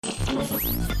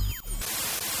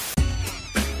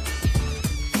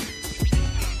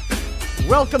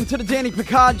Welcome to the Danny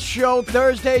Picard Show,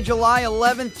 Thursday, July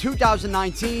 11th,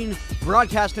 2019,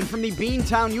 broadcasting from the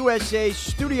Beantown, USA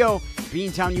studio.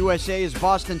 Beantown, USA is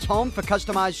Boston's home for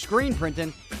customized screen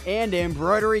printing and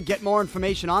embroidery. Get more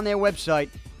information on their website,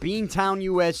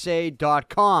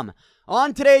 beantownusa.com.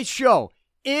 On today's show,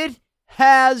 it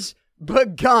has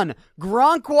begun.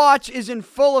 Gronk Watch is in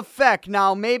full effect.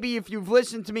 Now, maybe if you've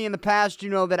listened to me in the past, you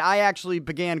know that I actually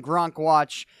began Gronk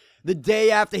Watch the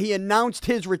day after he announced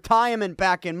his retirement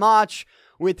back in March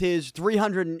with his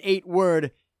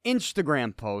 308-word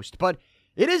Instagram post. But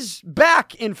it is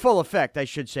back in full effect, I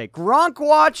should say. Gronk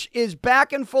Watch is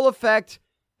back in full effect.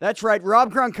 That's right,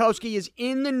 Rob Gronkowski is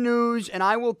in the news, and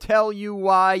I will tell you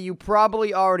why. You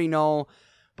probably already know,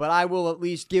 but I will at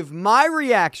least give my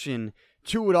reaction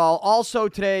to it all. Also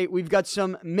today, we've got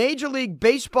some Major League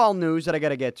Baseball news that I got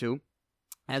to get to.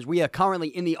 As we are currently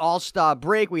in the All-Star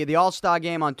break. We had the All-Star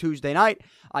game on Tuesday night.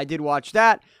 I did watch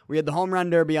that. We had the Home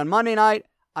Run Derby on Monday night.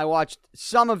 I watched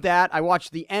some of that. I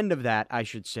watched the end of that, I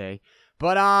should say.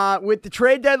 But with the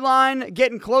trade deadline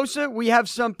getting closer, we have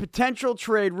some potential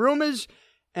trade rumors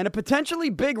and a potentially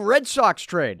big Red Sox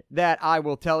trade that I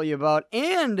will tell you about.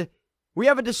 And we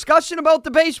have a discussion about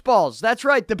the baseballs. That's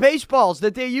right, the baseballs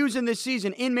that they're using this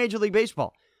season in Major League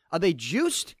Baseball. Are they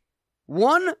juiced?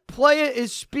 One player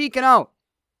is speaking out.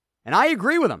 And I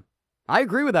agree with him. I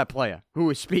agree with that player who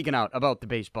is speaking out about the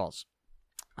baseballs.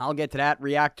 I'll get to that,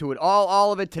 react to it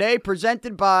all of it today,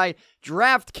 presented by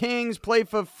DraftKings. Play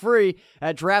for free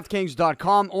at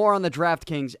DraftKings.com or on the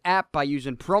DraftKings app by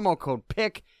using promo code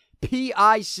PIC,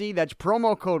 P-I-C. That's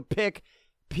promo code PIC,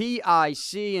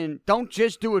 P-I-C. And don't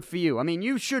just do it for you. I mean,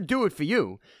 you should do it for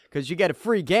you because you get a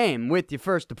free game with your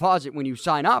first deposit when you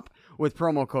sign up with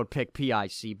promo code PIC,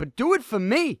 P-I-C. But do it for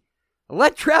me.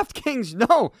 Let DraftKings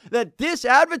know that this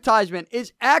advertisement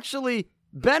is actually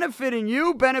benefiting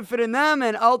you, benefiting them,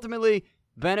 and ultimately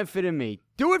benefiting me.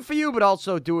 Do it for you, but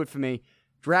also do it for me.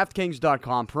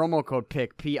 DraftKings.com, promo code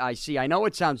PIC, P-I-C. I know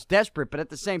it sounds desperate, but at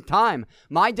the same time,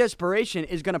 my desperation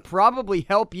is going to probably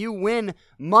help you win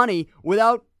money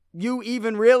without you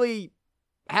even really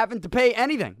having to pay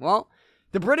anything. Well,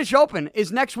 the British Open is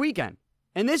next weekend,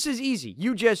 and this is easy.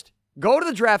 You just go to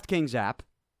the DraftKings app,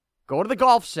 go to the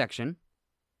golf section,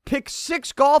 pick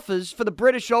 6 golfers for the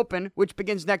British Open, which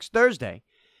begins next Thursday.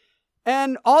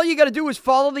 And all you got to do is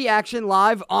follow the action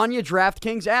live on your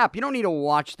DraftKings app. You don't need to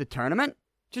watch the tournament.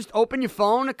 Just open your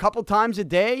phone a couple times a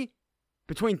day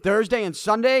between Thursday and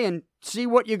Sunday and see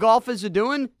what your golfers are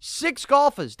doing. 6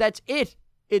 golfers. That's it.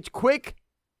 It's quick.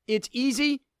 It's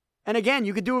easy. And again,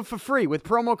 you can do it for free with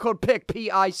promo code PIC,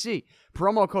 P-I-C.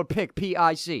 Promo code PIC,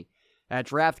 P-I-C at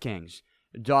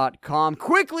DraftKings.com.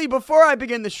 Quickly, before I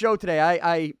begin the show today,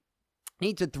 I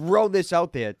need to throw this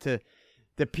out there to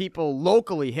the people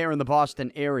locally here in the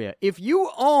Boston area. If you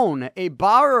own a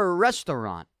bar or a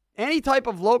restaurant, any type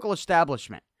of local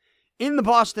establishment in the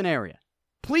Boston area,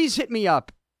 please hit me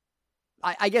up,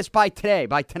 I guess by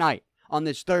tonight, on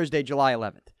this Thursday, July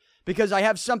 11th, because I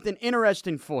have something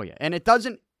interesting for you. And it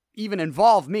doesn't even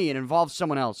involve me, it involves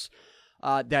someone else.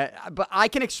 But I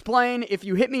can explain if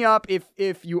you hit me up.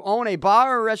 If you own a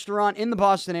bar or restaurant in the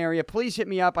Boston area, please hit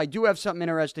me up. I do have something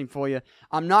interesting for you.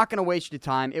 I'm not going to waste your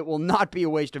time. It will not be a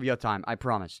waste of your time, I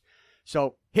promise.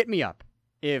 So hit me up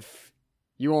if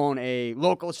you own a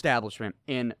local establishment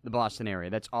in the Boston area.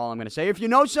 That's all I'm going to say. If you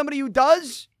know somebody who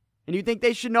does and you think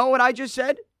they should know what I just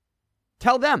said,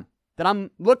 tell them that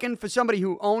I'm looking for somebody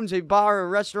who owns a bar or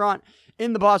restaurant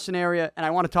in the Boston area, and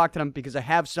I want to talk to them because I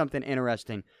have something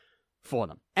interesting for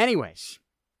them. Anyways,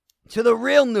 to the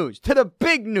real news, to the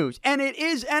big news, and it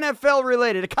is NFL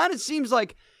related. It kind of seems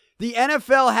like the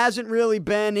NFL hasn't really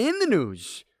been in the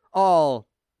news all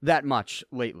that much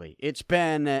lately. It's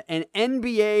been an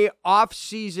NBA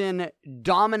offseason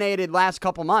dominated last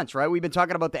couple months, right? We've been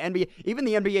talking about the NBA, even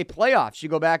the NBA playoffs. You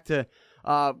go back to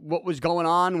what was going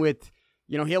on with,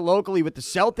 here locally with the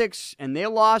Celtics and their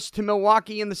loss to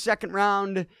Milwaukee in the second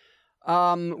round.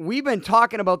 We've been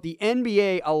talking about the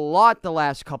NBA a lot the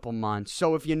last couple months.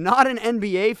 So if you're not an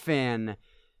NBA fan,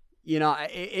 you're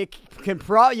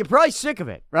probably sick of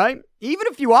it, right? Even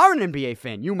if you are an NBA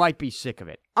fan, you might be sick of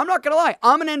it. I'm not going to lie.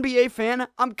 I'm an NBA fan.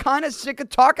 I'm kind of sick of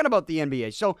talking about the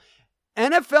NBA. So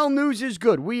NFL news is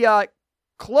good. We are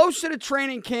closer to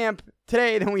training camp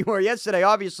today than we were yesterday,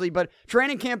 obviously, but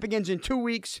training camp begins in 2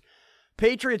 weeks.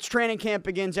 Patriots training camp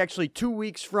begins actually 2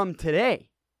 weeks from today.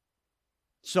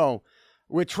 So,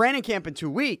 with training camp in 2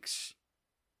 weeks,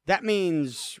 that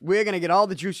means we're going to get all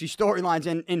the juicy storylines.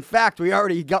 And in fact, we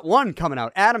already got one coming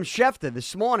out. Adam Schefter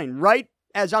this morning, right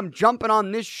as I'm jumping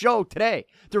on this show today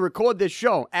to record this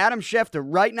show, Adam Schefter,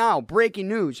 right now, breaking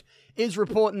news, is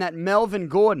reporting that Melvin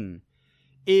Gordon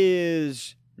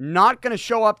is not going to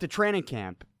show up to training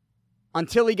camp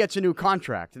until he gets a new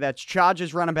contract. That's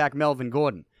Chargers running back Melvin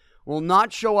Gordon. Will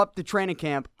not show up to training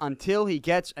camp until he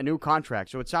gets a new contract.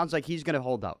 So it sounds like he's going to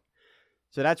hold out.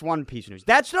 So that's one piece of news.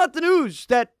 That's not the news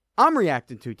that I'm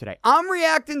reacting to today. I'm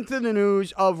reacting to the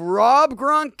news of Rob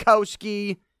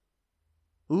Gronkowski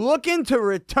looking to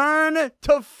return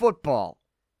to football.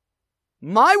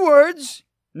 My words,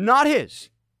 not his.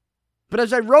 But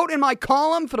as I wrote in my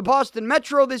column for the Boston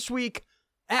Metro this week,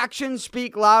 actions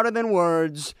speak louder than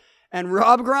words. And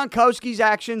Rob Gronkowski's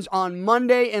actions on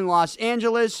Monday in Los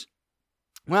Angeles,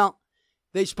 well,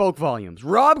 they spoke volumes.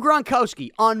 Rob Gronkowski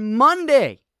on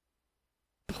Monday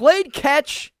played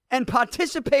catch and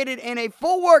participated in a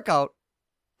full workout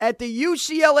at the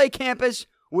UCLA campus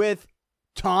with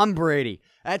Tom Brady.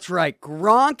 That's right.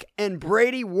 Gronk and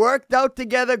Brady worked out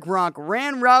together. Gronk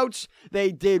ran routes.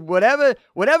 They did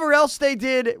whatever else they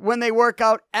did when they work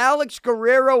out. Alex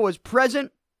Guerrero was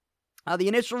present. The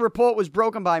initial report was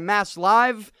broken by Mass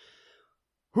Live.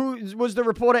 Who was the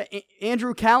reporter?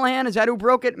 Andrew Callahan? Is that who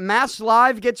broke it? Mass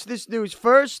Live gets this news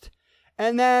first.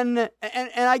 And then,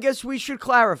 and I guess we should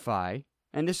clarify,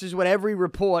 and this is what every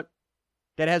report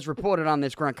that has reported on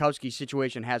this Gronkowski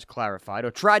situation has clarified,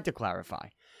 or tried to clarify,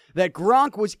 that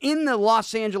Gronk was in the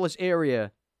Los Angeles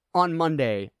area on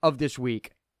Monday of this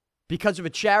week because of a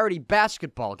charity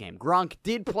basketball game. Gronk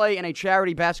did play in a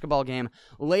charity basketball game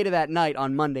later that night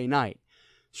on Monday night.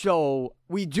 So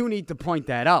we do need to point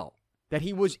that out, that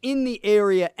he was in the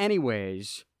area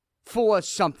anyways for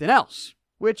something else,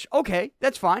 which, okay,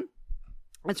 that's fine.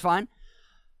 That's fine.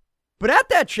 But at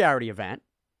that charity event,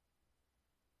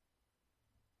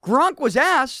 Gronk was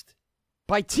asked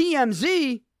by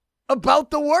TMZ about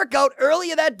the workout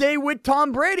earlier that day with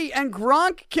Tom Brady, and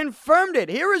Gronk confirmed it.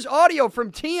 Here is audio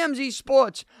from TMZ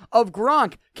Sports of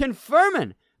Gronk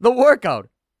confirming the workout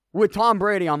with Tom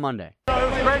Brady on Monday. It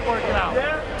was great working out.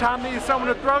 Yeah. Tom needs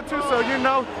someone to throw to, so you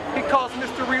know he calls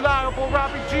Mr. Reliable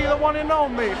Robbie G the one and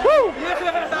only. Woo! Yeah.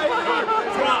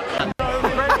 It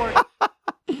was great working.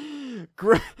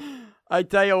 I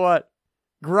tell you what,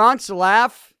 Gronk's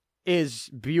laugh is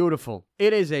beautiful.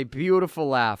 It is a beautiful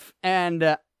laugh.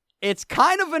 And it's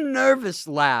kind of a nervous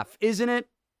laugh, isn't it?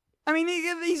 I mean,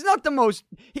 he's not the most...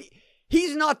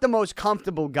 He's not the most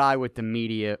comfortable guy with the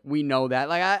media. We know that.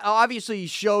 Obviously, he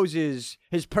shows his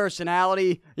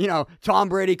personality. You know, Tom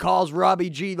Brady calls Robbie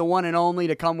G the one and only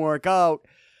to come work out.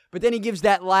 But then he gives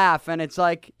that laugh, and it's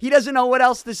like, he doesn't know what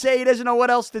else to say. He doesn't know what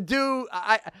else to do.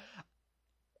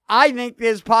 I think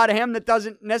there's part of him that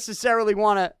doesn't necessarily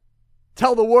want to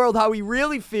tell the world how he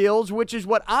really feels, which is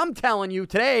what I'm telling you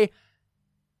today.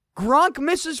 Gronk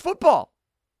misses football.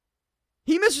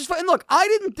 He misses football. And look, I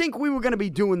didn't think we were going to be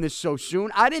doing this so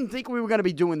soon. I didn't think we were going to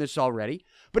be doing this already.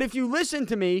 But if you listen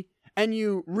to me and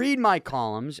you read my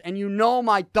columns and you know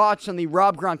my thoughts on the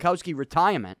Rob Gronkowski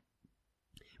retirement,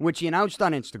 which he announced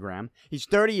on Instagram, he's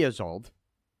 30 years old.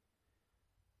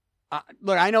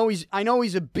 Look, I know he's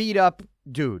a beat up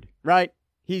dude, right?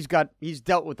 He's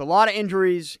dealt with a lot of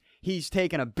injuries. He's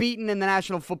taken a beating in the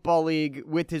National Football League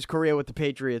with his career with the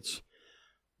Patriots.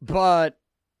 But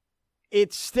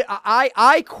it's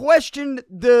I questioned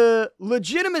the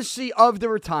legitimacy of the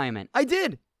retirement. I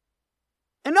did.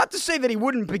 And not to say that he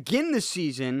wouldn't begin the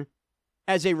season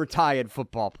as a retired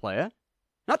football player.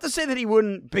 Not to say that he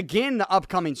wouldn't begin the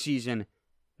upcoming season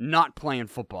not playing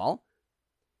football.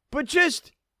 But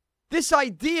just this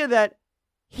idea that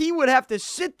he would have to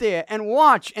sit there and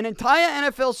watch an entire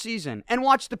NFL season and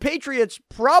watch the Patriots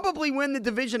probably win the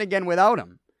division again without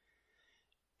him.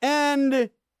 And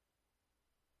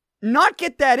not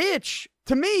get that itch,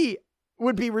 to me,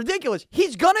 would be ridiculous.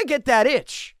 He's going to get that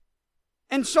itch.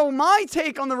 And so my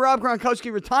take on the Rob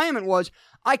Gronkowski retirement was,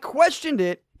 I questioned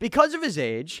it because of his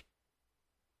age.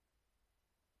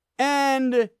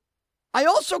 And I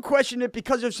also questioned it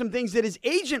because of some things that his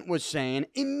agent was saying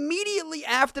immediately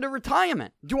after the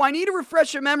retirement. Do I need to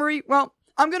refresh your memory? Well,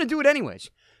 I'm going to do it anyways.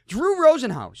 Drew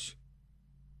Rosenhaus,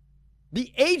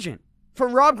 the agent for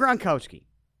Rob Gronkowski.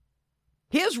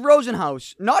 Here's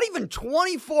Rosenhaus, not even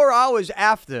 24 hours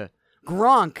after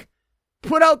Gronk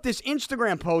put out this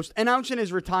Instagram post announcing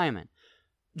his retirement.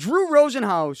 Drew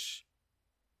Rosenhaus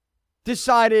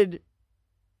decided,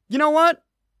 you know what?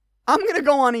 I'm going to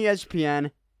go on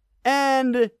ESPN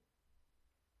and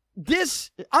I'm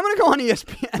going to go on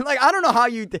ESPN. I don't know how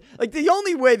you, the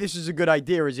only way this is a good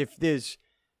idea is if there's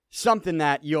something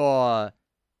that you're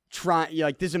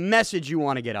trying, there's a message you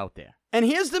want to get out there. And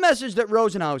here's the message that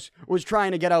Rosenhaus was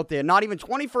trying to get out there, not even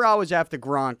 24 hours after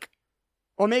Gronk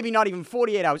Or maybe not even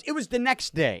 48 hours. It was the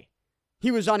next day. He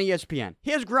was on ESPN.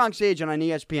 Here's Gronk's agent on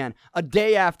ESPN a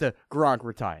day after Gronk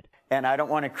retired. And I don't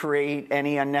want to create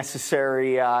any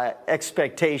unnecessary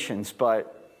expectations,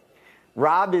 but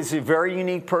Rob is a very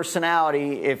unique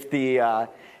personality. If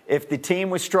the team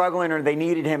was struggling or they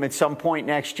needed him at some point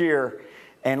next year,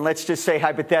 and let's just say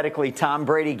hypothetically Tom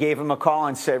Brady gave him a call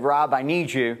and said, Rob, I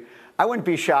need you, I wouldn't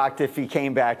be shocked if he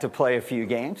came back to play a few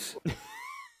games.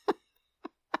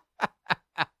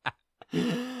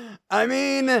 I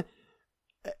mean,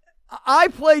 I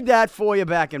played that for you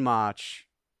back in March,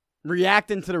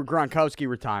 reacting to the Gronkowski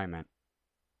retirement.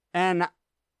 And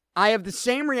I have the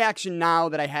same reaction now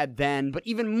that I had then, but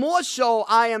even more so,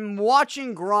 I am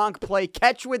watching Gronk play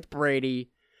catch with Brady,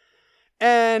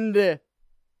 and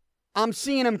I'm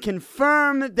seeing him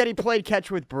confirm that he played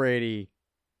catch with Brady.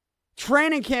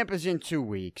 Training camp is in 2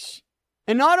 weeks.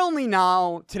 And not only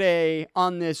now, today,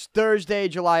 on this Thursday,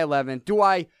 July 11th, do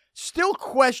I still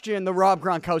question the Rob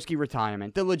Gronkowski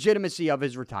retirement, the legitimacy of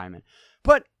his retirement,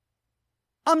 but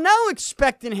I'm now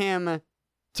expecting him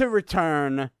to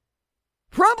return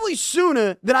probably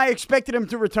sooner than I expected him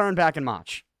to return back in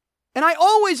March. And I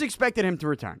always expected him to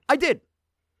return. I did.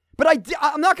 But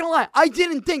I'm not going to lie. I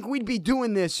didn't think we'd be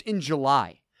doing this in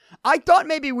July. I thought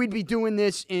maybe we'd be doing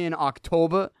this in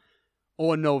October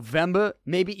or November,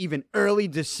 maybe even early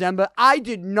December. I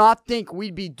did not think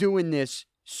we'd be doing this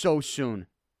so soon.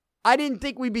 I didn't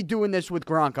think we'd be doing this with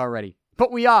Gronk already.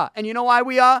 But we are. And you know why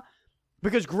we are?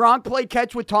 Because Gronk played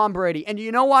catch with Tom Brady. And do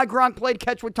you know why Gronk played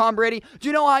catch with Tom Brady? Do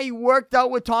you know how he worked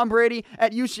out with Tom Brady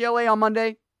at UCLA on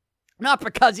Monday? Not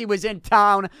because he was in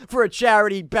town for a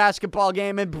charity basketball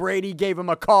game and Brady gave him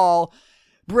a call.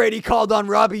 Brady called on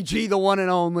Robbie G, the one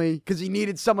and only, because he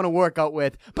needed someone to work out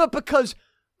with. But because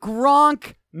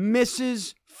Gronk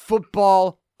misses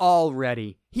football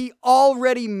already. He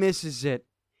already misses it.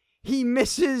 He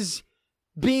misses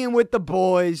being with the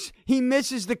boys. He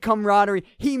misses the camaraderie.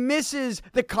 He misses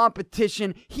the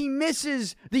competition. He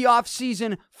misses the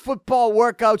off-season football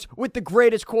workouts with the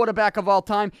greatest quarterback of all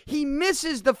time. He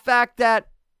misses the fact that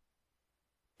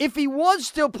if he was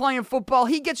still playing football,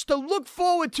 he gets to look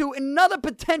forward to another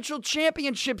potential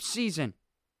championship season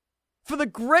for the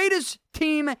greatest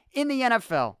team in the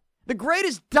NFL, the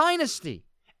greatest dynasty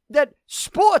that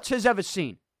sports has ever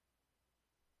seen.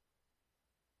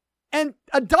 And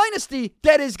a dynasty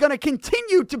that is going to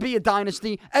continue to be a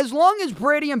dynasty as long as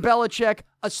Brady and Belichick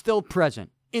are still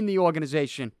present in the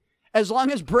organization. As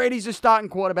long as Brady's the starting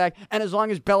quarterback and as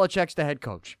long as Belichick's the head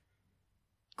coach.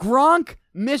 Gronk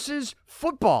misses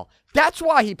football. That's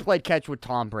why he played catch with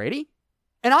Tom Brady.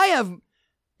 And I have,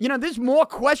 there's more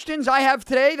questions I have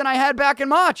today than I had back in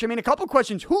March. I mean, a couple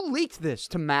questions. Who leaked this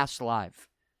to Mass Live?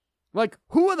 Like,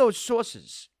 who are those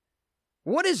sources?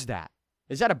 What is that?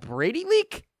 Is that a Brady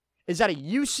leak? Is that a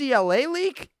UCLA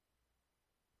leak?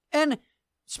 And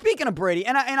speaking of Brady,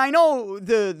 and I know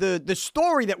the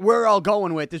story that we're all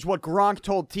going with is what Gronk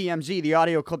told TMZ, the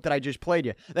audio clip that I just played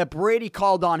you, that Brady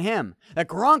called on him, that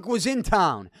Gronk was in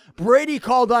town. Brady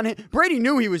called on him. Brady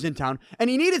knew he was in town, and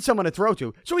he needed someone to throw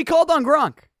to, so he called on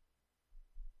Gronk.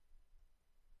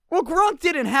 Well, Gronk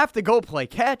didn't have to go play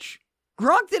catch.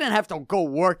 Gronk didn't have to go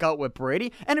work out with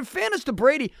Brady. And in fairness to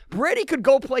Brady, Brady could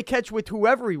go play catch with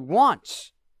whoever he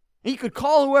wants. He could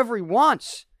call whoever he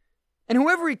wants. And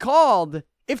whoever he called,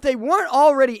 if they weren't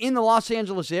already in the Los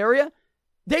Angeles area,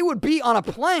 they would be on a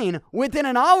plane within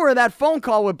an hour of that phone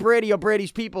call with Brady or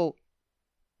Brady's people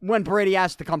when Brady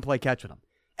asked to come play catch with him.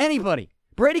 Anybody.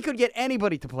 Brady could get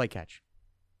anybody to play catch.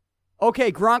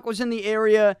 Okay, Gronk was in the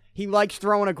area. He likes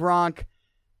throwing a Gronk.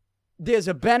 There's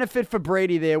a benefit for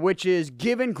Brady there, which is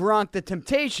giving Gronk the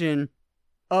temptation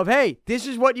of, hey, this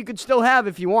is what you could still have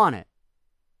if you want it.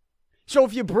 So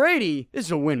if you're Brady, this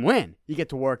is a win-win. You get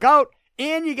to work out,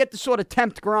 and you get to sort of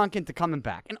tempt Gronk into coming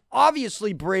back. And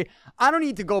obviously, Brady, I don't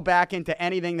need to go back into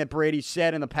anything that Brady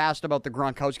said in the past about the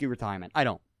Gronkowski retirement. I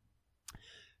don't.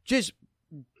 Just,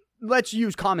 let's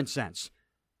use common sense.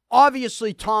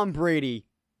 Obviously, Tom Brady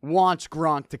wants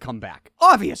Gronk to come back.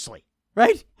 Obviously,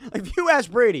 right? Like, if you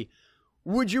ask Brady,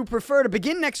 would you prefer to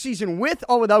begin next season with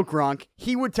or without Gronk?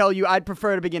 He would tell you, I'd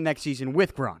prefer to begin next season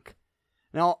with Gronk.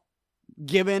 Now,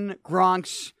 given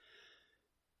Gronk's,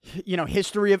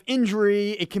 history of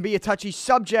injury, it can be a touchy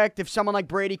subject if someone like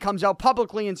Brady comes out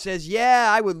publicly and says,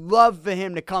 yeah, I would love for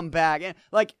him to come back. And,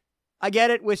 I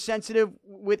get it, we're sensitive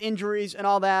with injuries and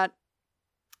all that.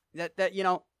 That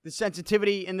the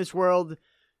sensitivity in this world,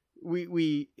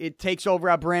 it takes over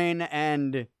our brain,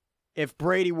 and if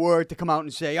Brady were to come out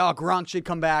and say, oh, Gronk should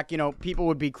come back, people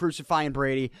would be crucifying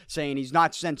Brady, saying he's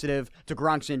not sensitive to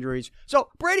Gronk's injuries. So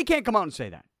Brady can't come out and say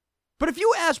that. But if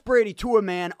you asked Brady to a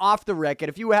man off the record,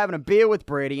 if you were having a beer with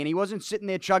Brady and he wasn't sitting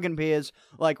there chugging beers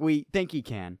like we think he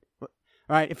can, all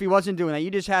right, if he wasn't doing that,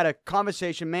 you just had a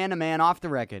conversation man to man off the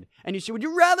record, and you said, would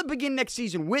you rather begin next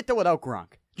season with or without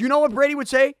Gronk? Do you know what Brady would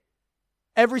say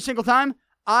every single time?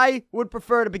 I would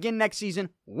prefer to begin next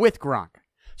season with Gronk.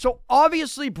 So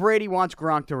obviously Brady wants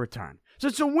Gronk to return. So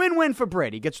it's a win-win for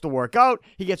Brady. He gets to work out.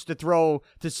 He gets to throw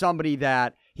to somebody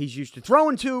that he's used to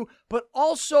throwing to. But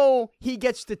also he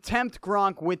gets to tempt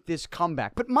Gronk with this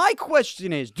comeback. But my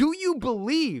question is, do you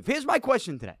believe? Here's my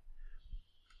question today.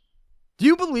 Do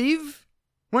you believe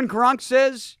when Gronk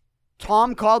says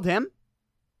Tom called him?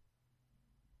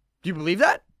 Do you believe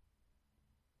that?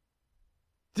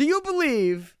 Do you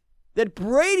believe that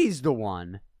Brady's the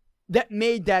one that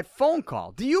made that phone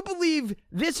call? Do you believe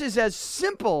this is as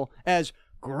simple as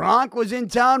Gronk was in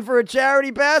town for a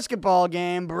charity basketball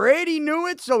game, Brady knew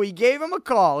it, so he gave him a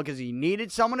call because he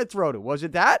needed someone to throw to? Was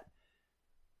it that?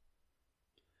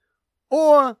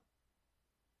 Or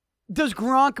does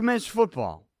Gronk miss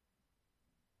football?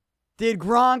 Did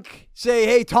Gronk say,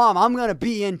 hey, Tom, I'm going to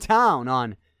be in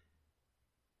town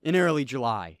in early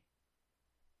July?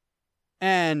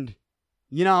 And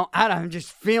I'm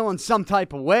just feeling some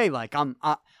type of way, like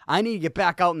I need to get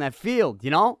back out in that field,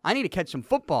 I need to catch some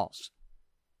footballs.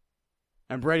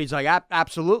 And Brady's like,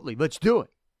 absolutely, let's do it.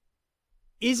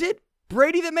 Is it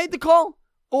Brady that made the call?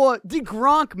 Or did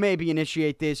Gronk maybe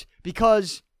initiate this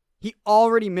because he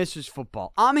already misses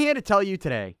football? I'm here to tell you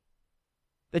today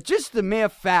that just the mere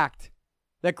fact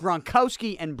that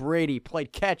Gronkowski and Brady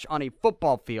played catch on a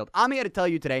football field, I'm here to tell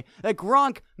you today that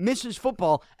Gronk misses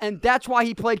football, and that's why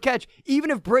he played catch.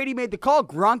 Even if Brady made the call,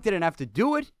 Gronk didn't have to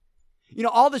do it.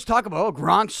 All this talk about,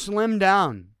 Gronk slimmed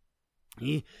down.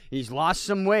 He's lost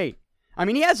some weight. I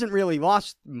mean, he hasn't really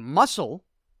lost muscle.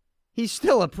 He's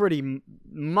still a pretty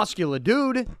muscular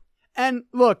dude. And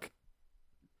look,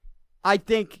 I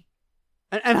think,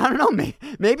 and I don't know,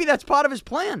 maybe that's part of his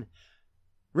plan,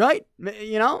 right?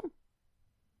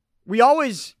 We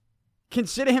always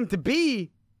consider him to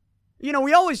be,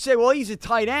 we always say, well, he's a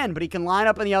tight end, but he can line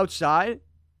up on the outside.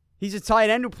 He's a tight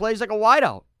end who plays like a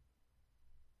wideout.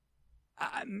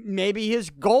 Maybe his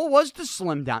goal was to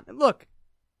slim down. Look,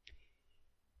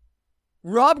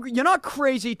 Rob,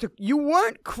 you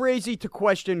weren't crazy to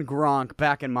question Gronk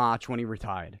back in March when he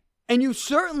retired. And you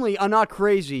certainly are not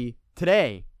crazy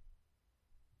today,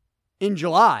 in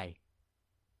July,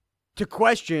 to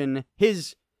question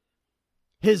his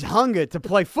hunger to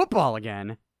play football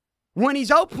again when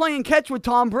he's out playing catch with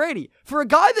Tom Brady. For a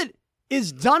guy that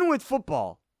is done with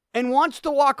football and wants to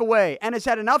walk away and has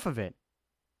had enough of it,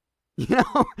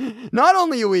 not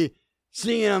only are we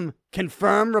seeing him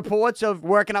confirm reports of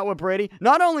working out with Brady,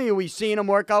 not only are we seeing him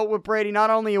work out with Brady, not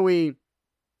only are we,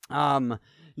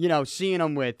 seeing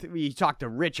him we talked to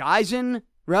Rich Eisen,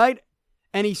 right?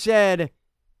 And he said,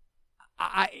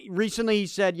 recently,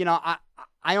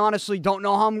 I honestly don't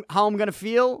know how I'm going to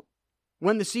feel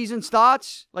when the season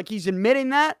starts. Like, he's admitting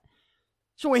that.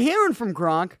 So we're hearing from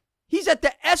Gronk. He's at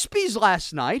the ESPYs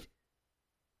last night.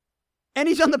 And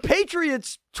he's on the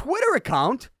Patriots Twitter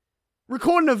account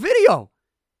recording a video.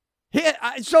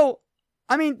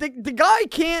 The guy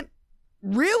can't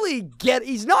really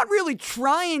he's not really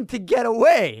trying to get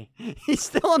away. He's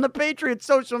still on the Patriots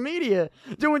social media,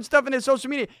 doing stuff in his social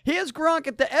media. Here's Gronk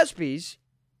at the ESPYs.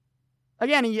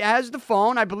 Again, he has the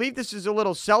phone. I believe this is a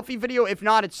little selfie video. If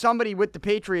not, it's somebody with the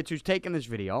Patriots who's taking this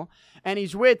video. And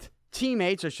he's with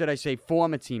teammates, or should I say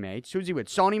former teammates. Who's he with?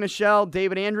 Sony Michel,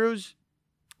 David Andrews.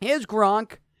 Here's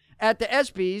Gronk at the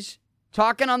ESPYs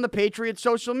talking on the Patriots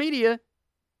social media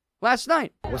last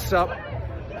night. What's up?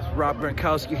 It's Rob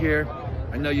Gronkowski here.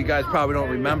 I know you guys probably don't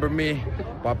remember me,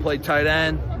 but I played tight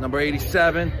end, number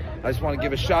 87. I just want to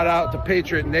give a shout out to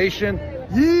Patriot Nation.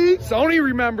 Yee! Sony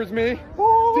remembers me.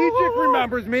 DJ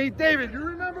remembers me. David, you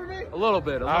remember me? A little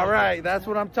bit. All right, that's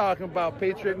what I'm talking about.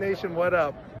 Patriot Nation, what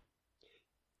up?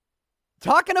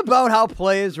 Talking about how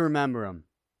players remember him.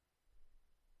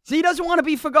 See, he doesn't want to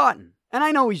be forgotten. And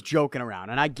I know he's joking around,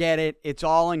 and I get it. It's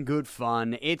all in good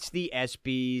fun. It's the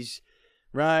ESPYs,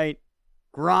 right?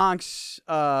 Gronk's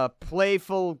a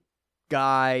playful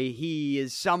guy. He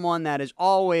is someone that is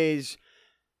always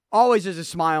has a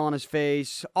smile on his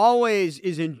face,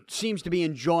 seems to be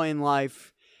enjoying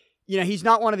life. He's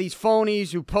not one of these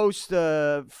phonies who post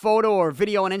a photo or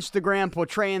video on Instagram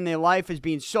portraying their life as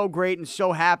being so great and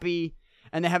so happy,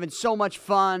 and they're having so much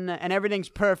fun, and everything's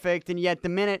perfect, and yet the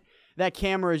minute that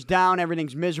camera is down,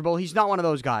 everything's miserable. He's not one of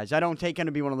those guys. I don't take him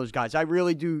to be one of those guys. I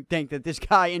really do think that this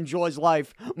guy enjoys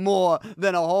life more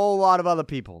than a whole lot of other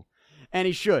people. And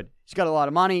he should. He's got a lot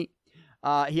of money.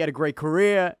 He had a great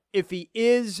career. if he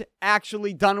is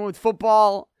actually done with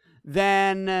football,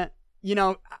 then,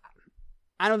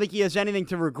 I don't think he has anything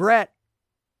to regret.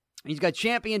 He's got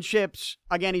championships.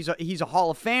 Again, he's a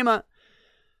Hall of Famer.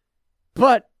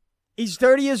 But he's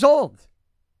 30 years old.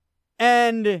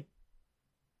 And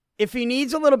if he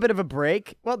needs a little bit of a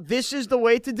break, well, this is the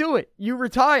way to do it. You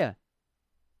retire.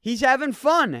 He's having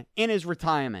fun in his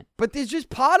retirement. But there's just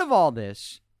part of all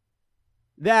this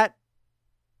that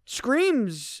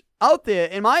screams out there,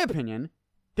 in my opinion,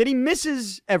 that he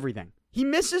misses everything. He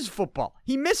misses football.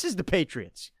 He misses the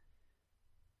Patriots.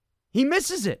 He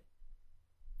misses it.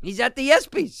 He's at the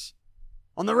ESPYs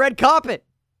on the red carpet,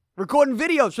 recording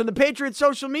videos from the Patriots'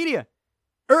 social media.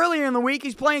 Earlier in the week,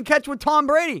 he's playing catch with Tom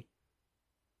Brady.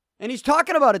 And he's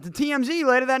talking about it to TMZ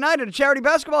later that night at a charity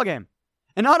basketball game.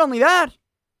 And not only that,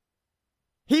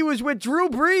 he was with Drew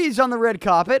Brees on the red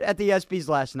carpet at the ESPYs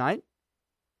last night.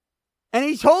 And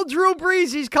he told Drew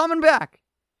Brees he's coming back.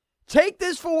 Take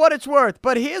this for what it's worth.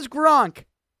 But here's Gronk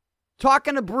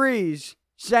talking to Brees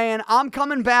saying, I'm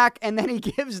coming back. And then he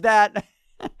gives that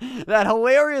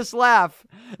hilarious laugh,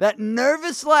 that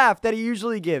nervous laugh that he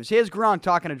usually gives. Here's Gronk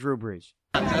talking to Drew Brees.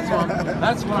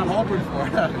 That's what I'm hoping for.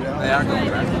 They are going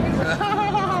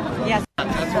back. Yes.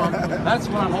 That's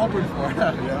what I'm hoping for.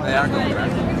 They are going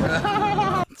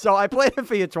back. So I played it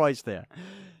for you twice there.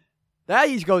 That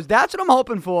he goes, that's what I'm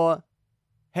hoping for.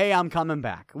 Hey, I'm coming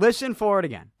back. Listen for it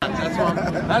again.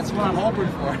 That's what I'm hoping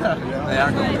for. They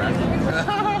are going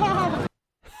back.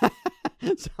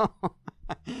 So,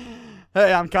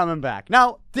 hey, I'm coming back.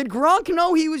 Now, did Gronk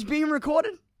know he was being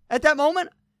recorded at that moment?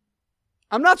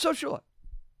 I'm not so sure.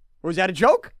 Was that a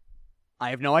joke?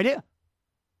 I have no idea.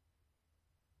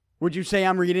 Would you say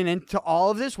I'm reading into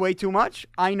all of this way too much?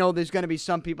 I know there's going to be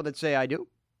some people that say I do.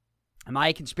 Am I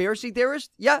a conspiracy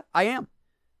theorist? Yeah, I am.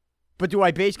 But do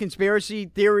I base conspiracy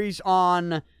theories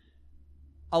on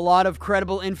a lot of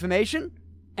credible information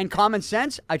and common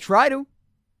sense? I try to.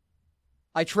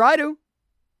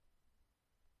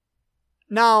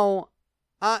 Now,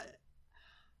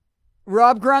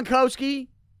 Rob Gronkowski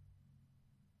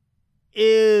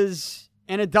is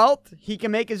an adult. He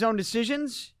can make his own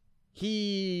decisions.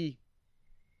 He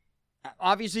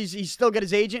obviously he's still got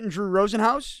his agent and Drew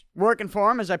Rosenhaus working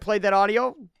for him, as I played that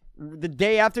audio the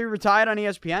day after he retired on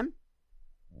ESPN.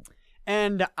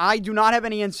 And I do not have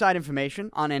any inside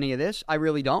information on any of this. I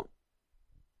really don't.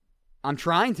 I'm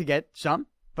trying to get some,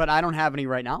 but I don't have any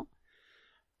right now.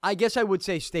 I guess I would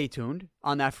say stay tuned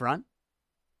on that front.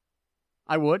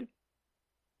 I would.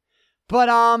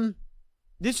 But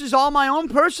this is all my own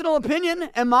personal opinion,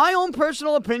 and my own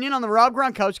personal opinion on the Rob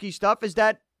Gronkowski stuff is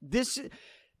that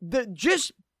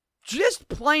just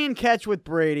playing catch with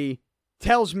Brady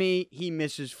tells me he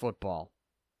misses football.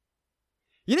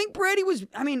 You think Brady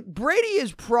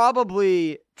is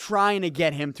probably trying to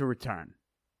get him to return.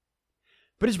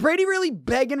 But is Brady really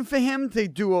begging for him to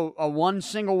do a one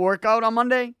single workout on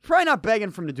Monday? Probably not begging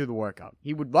for him to do the workout.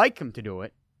 He would like him to do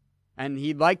it. And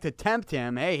he'd like to tempt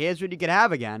him. Hey, here's what you could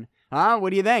have again. Huh? What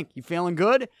do you think? You feeling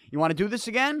good? You want to do this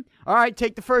again? All right,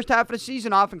 take the first half of the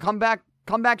season off and come back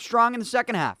strong in the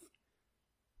second half.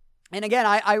 And again,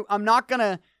 I'm not going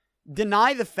to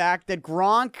deny the fact that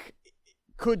Gronk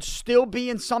could still be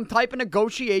in some type of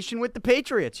negotiation with the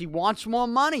Patriots. He wants more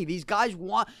money. These guys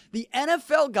want, the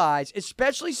NFL guys,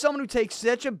 especially someone who takes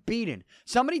such a beating,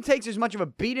 somebody takes as much of a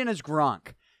beating as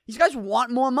Gronk. These guys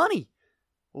want more money.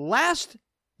 Last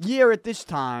year at this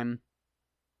time,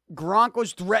 Gronk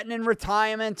was threatening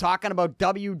retirement, talking about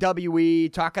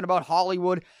WWE, talking about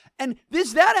Hollywood. And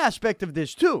there's that aspect of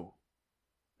this too.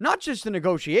 Not just the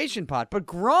negotiation part, but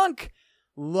Gronk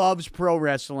loves pro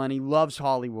wrestling. He loves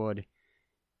Hollywood.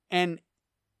 And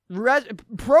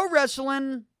pro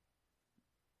wrestling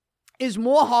is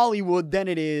more Hollywood than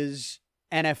it is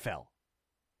NFL.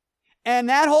 And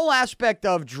that whole aspect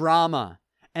of drama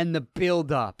and the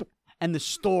build-up and the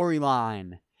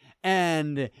storyline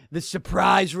and the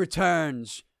surprise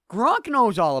returns, Gronk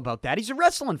knows all about that. He's a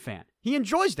wrestling fan. He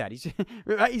enjoys that.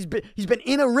 He's been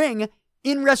in a ring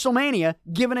in WrestleMania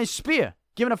giving a spear,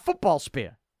 giving a football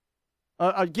spear,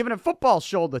 giving a football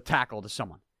shoulder tackle to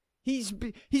someone. He's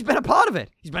been a part of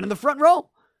it. He's been in the front row.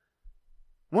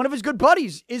 One of his good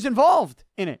buddies is involved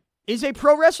in it. Is a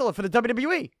pro wrestler for the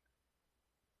WWE.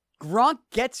 Gronk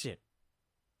gets it.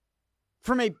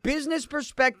 From a business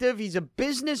perspective, he's a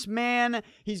businessman.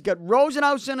 He's got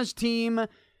Rosenhaus on his team.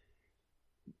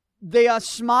 They are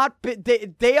smart.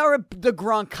 The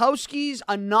Gronkowskis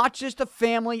are not just a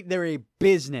family. They're a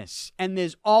business. And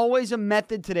there's always a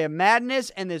method to their madness.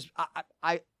 And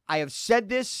I have said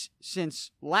this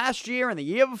since last year and the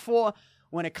year before.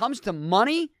 When it comes to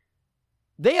money,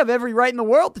 They have every right in the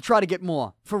world to try to get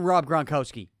more for Rob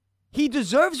Gronkowski. He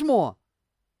deserves more.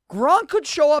 Gronk could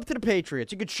show up to the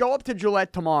Patriots. He could show up to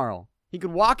Gillette tomorrow. He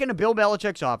could walk into Bill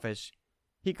Belichick's office.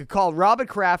 He could call Robert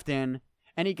Kraft in,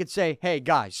 and he could say, hey,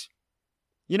 guys,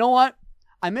 you know what?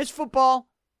 I miss football.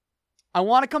 I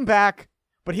want to come back,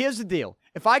 but here's the deal.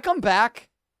 If I come back,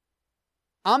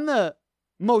 I'm the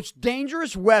most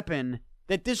dangerous weapon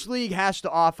that this league has to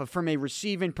offer from a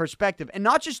receiving perspective. And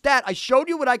not just that, I showed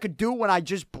you what I could do when I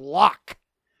just block.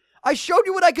 I showed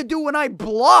you what I could do when I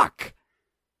block.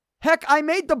 Heck, I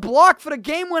made the block for the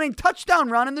game-winning touchdown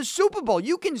run in the Super Bowl.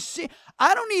 You can see,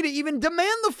 I don't need to even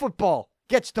demand the football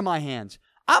gets to my hands.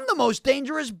 I'm the most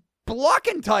dangerous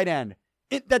blocking tight end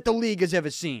that the league has ever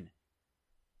seen.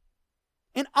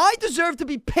 And I deserve to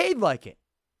be paid like it.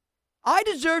 I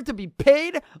deserve to be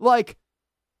paid like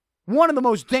one of the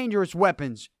most dangerous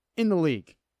weapons in the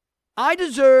league. I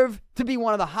deserve to be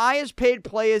one of the highest paid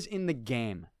players in the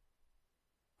game.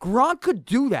 Gronk could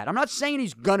do that. I'm not saying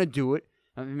he's going to do it.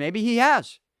 I mean, maybe he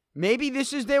has. Maybe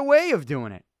this is their way of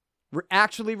doing it.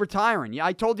 Actually retiring. Yeah,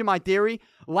 I told you my theory.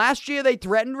 Last year they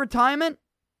threatened retirement.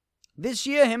 This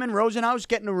year, him and Rosenhaus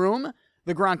get in the room.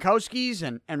 The Gronkowskis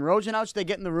and Rosenhaus, they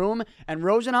get in the room. And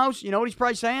Rosenhaus, you know what he's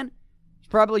probably saying? He's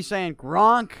probably saying,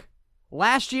 Gronk,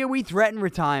 last year we threatened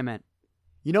retirement.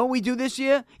 You know what we do this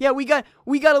year? Yeah, we got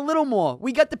a little more.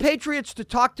 We got the Patriots to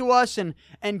talk to us and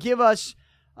give us,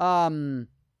 a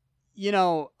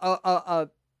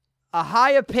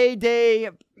higher payday.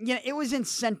 You know, it was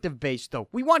incentive based though.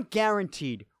 We want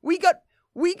guaranteed. We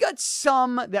got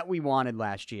some that we wanted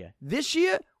last year. This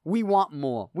year, we want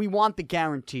more. We want the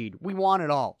guaranteed. We want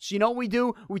it all. So you know what we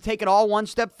do? We take it all one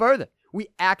step further. We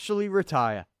actually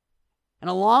retire. And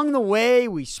along the way,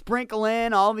 we sprinkle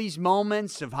in all these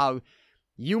moments of how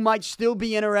you might still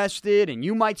be interested and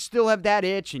you might still have that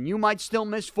itch and you might still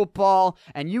miss football.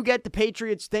 And you get the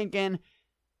Patriots thinking,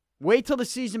 wait till the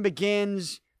season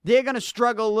begins. They're going to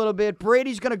struggle a little bit.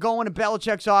 Brady's going to go into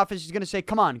Belichick's office. He's going to say,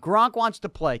 come on, Gronk wants to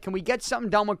play. Can we get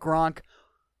something done with Gronk?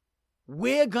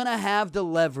 We're going to have the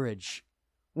leverage.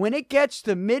 When it gets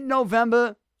to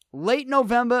mid-November, late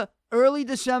November, early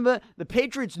December, the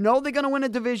Patriots know they're going to win a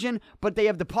division, but they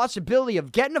have the possibility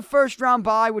of getting a first-round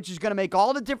bye, which is going to make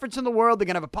all the difference in the world. They're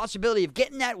going to have a possibility of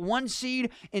getting that 1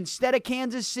 seed instead of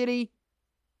Kansas City,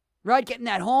 right? Getting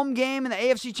that home game in the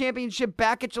AFC Championship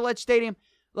back at Gillette Stadium.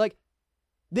 Like,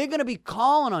 they're going to be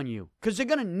calling on you because they're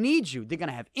going to need you. They're going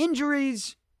to have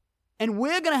injuries, and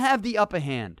we're going to have the upper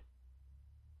hand.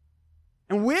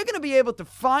 And we're going to be able to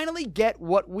finally get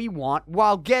what we want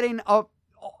while getting a,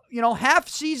 half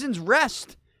season's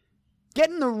rest.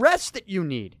 Getting the rest that you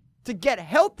need to get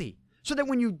healthy. So that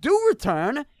when you do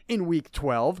return in week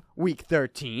 12, week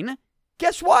 13,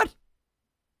 guess what?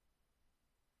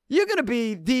 You're going to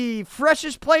be the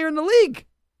freshest player in the league.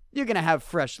 You're going to have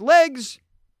fresh legs.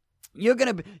 You're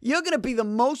gonna be the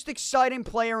most exciting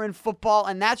player in football,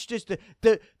 and that's just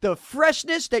the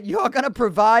freshness that you're gonna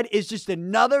provide is just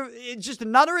another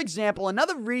example,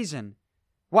 another reason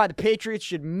why the Patriots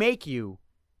should make you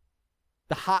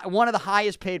one of the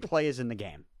highest paid players in the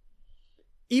game,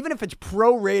 even if it's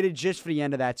prorated just for the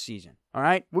end of that season. All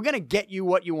right, we're gonna get you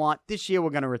what you want this year.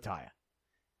 We're gonna retire.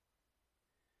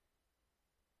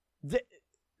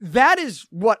 That is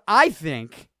what I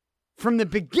think. From the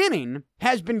beginning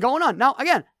has been going on. Now,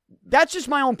 again, that's just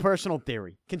my own personal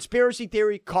theory. Conspiracy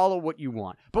theory, call it what you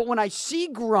want. But when I see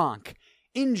Gronk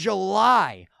in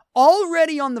July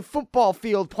already on the football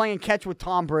field playing catch with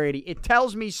Tom Brady, it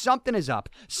tells me something is up.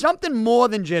 Something more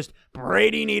than just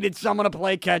Brady needed someone to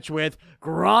play catch with.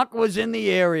 Gronk was in the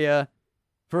area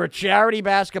for a charity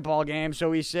basketball game,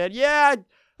 so he said,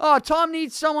 Tom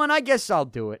needs someone, I guess I'll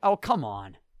do it. Oh, come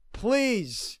on.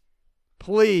 Please.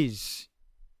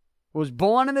 Was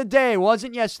born in the day,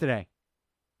 wasn't yesterday.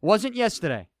 Rob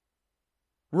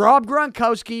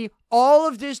Gronkowski, all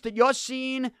of this that you're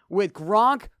seeing with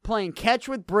Gronk playing catch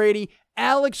with Brady,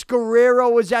 Alex Guerrero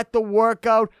was at the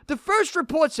workout. The first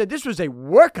report said this was a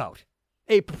workout,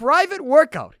 a private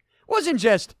workout. It wasn't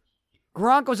just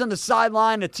Gronk was on the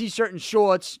sideline in a t-shirt and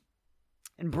shorts,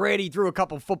 and Brady threw a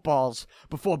couple footballs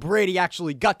before Brady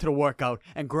actually got to the workout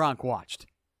and Gronk watched.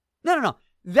 No.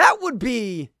 That would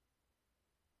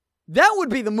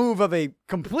be the move of a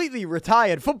completely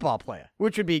retired football player,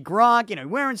 which would be Gronk,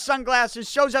 wearing sunglasses,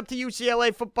 shows up to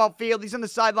UCLA football field. He's on the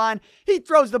sideline. He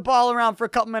throws the ball around for a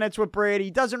couple minutes with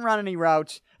Brady, doesn't run any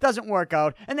routes, doesn't work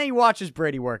out, and then he watches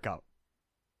Brady work out.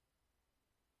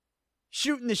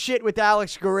 Shooting the shit with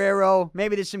Alex Guerrero.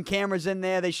 Maybe there's some cameras in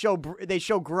there. They show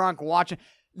Gronk watching.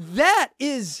 That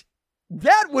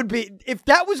would be, if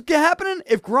that was happening,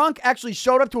 if Gronk actually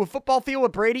showed up to a football field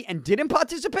with Brady and didn't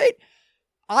participate,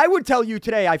 I would tell you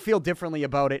today I feel differently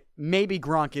about it. Maybe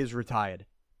Gronk is retired.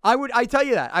 I tell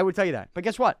you that. I would tell you that. But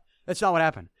guess what? That's not what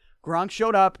happened. Gronk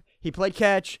showed up. He played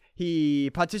catch. He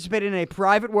participated in a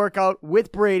private workout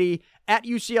with Brady at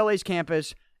UCLA's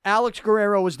campus. Alex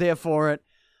Guerrero was there for it.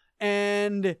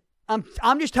 And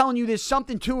I'm just telling you there's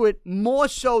something to it more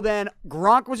so than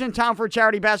Gronk was in town for a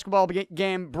charity basketball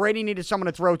game. Brady needed someone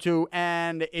to throw to,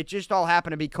 and it just all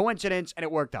happened to be coincidence, and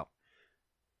it worked out.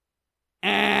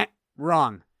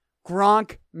 Wrong.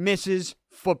 Gronk misses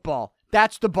football.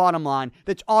 That's the bottom line.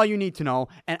 That's all you need to know.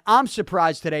 And I'm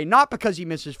surprised today, not because he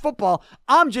misses football.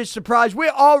 I'm just surprised we're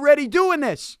already doing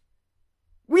this.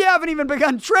 We haven't even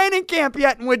begun training camp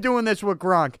yet, and we're doing this with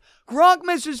Gronk. Gronk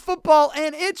misses football,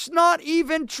 and it's not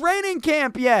even training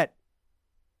camp yet.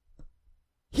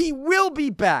 He will be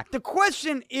back. The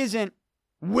question isn't,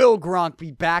 will Gronk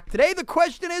be back today? The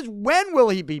question is, when will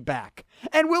he be back?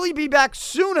 And will he be back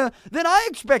sooner than I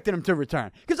expected him to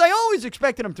return? Because I always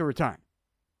expected him to return.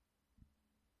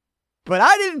 But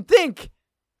I didn't think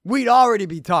we'd already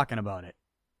be talking about it.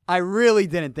 I really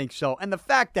didn't think so. And the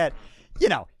fact that,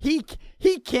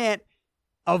 he can't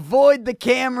avoid the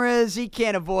cameras. He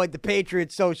can't avoid the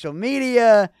Patriots' social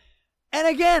media. And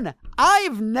again,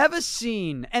 I've never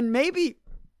seen, and maybe,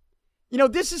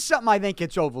 this is something I think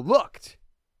gets overlooked.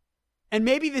 And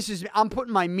maybe this is, I'm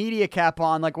putting my media cap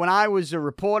on. Like when I was a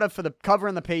reporter for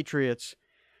covering the Patriots,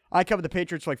 I covered the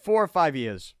Patriots for like 4 or 5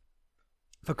 years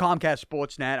for Comcast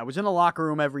Sportsnet. I was in the locker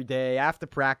room every day, after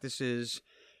practices,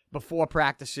 before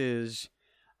practices.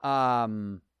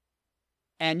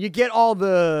 And you get all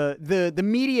the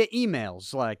media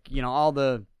emails, like, all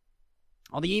the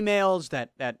emails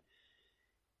that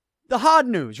the hard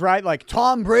news, right? Like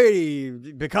Tom Brady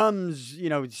becomes,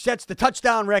 sets the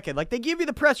touchdown record. Like they give you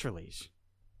the press release.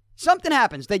 Something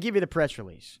happens, they give you the press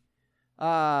release.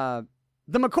 The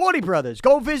McCourty brothers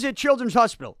go visit Children's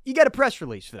Hospital. You get a press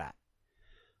release for that.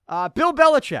 Bill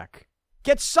Belichick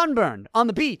gets sunburned on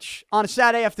the beach on a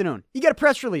Saturday afternoon. You get a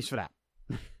press release for that.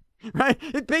 Right?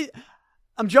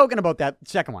 I'm joking about that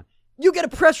second one. You get a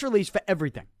press release for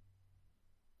everything.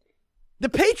 The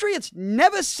Patriots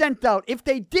never sent out, if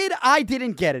they did, I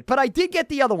didn't get it, but I did get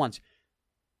the other ones.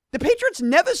 The Patriots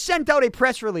never sent out a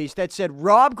press release that said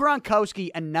Rob Gronkowski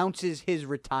announces his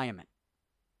retirement.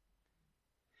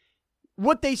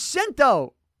 What they sent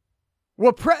out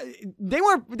were they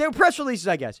were press releases,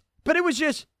 I guess, but it was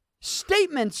just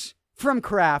statements from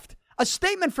Kraft, a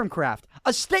statement from Kraft,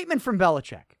 a statement from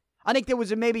Belichick. I think there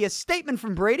was maybe a statement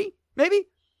from Brady, maybe?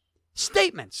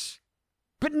 Statements.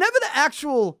 But never the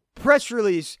actual press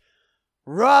release.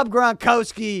 Rob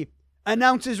Gronkowski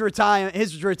announces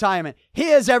his retirement.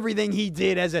 Here's everything he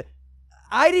did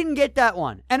I didn't get that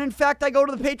one. And in fact, I go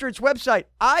to the Patriots website.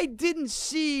 I didn't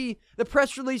see the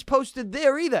press release posted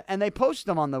there either. And they post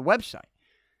them on the website.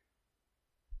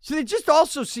 So there just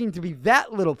also seemed to be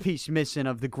that little piece missing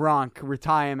of the Gronk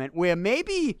retirement where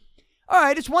maybe, all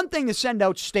right, it's one thing to send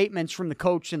out statements from the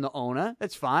coach and the owner.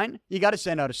 That's fine. You got to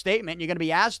send out a statement. You're going to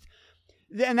be asked,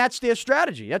 and that's their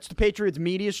strategy. That's the Patriots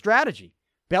media strategy.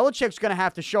 Belichick's going to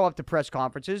have to show up to press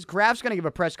conferences. Kraft's going to give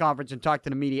a press conference and talk to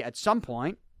the media at some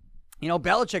point.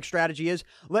 Belichick's strategy is,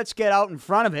 let's get out in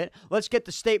front of it. Let's get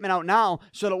the statement out now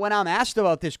so that when I'm asked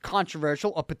about this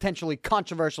controversial or potentially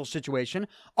controversial situation,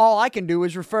 all I can do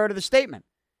is refer to the statement.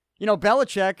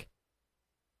 Belichick,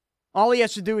 all he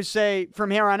has to do is say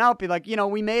from here on out, be like,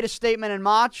 we made a statement in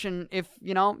March, and if,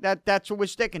 that's what we're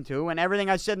sticking to, and everything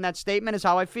I said in that statement is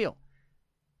how I feel.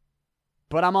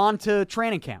 But I'm on to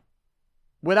training camp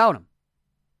without him.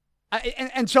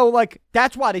 And so,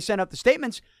 that's why they sent out the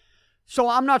statements. So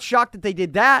I'm not shocked that they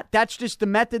did that. That's just the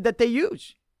method that they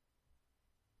use.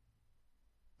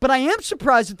 But I am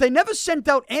surprised that they never sent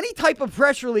out any type of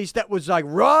press release that was like,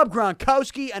 Rob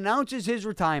Gronkowski announces his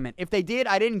retirement. If they did,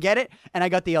 I didn't get it, and I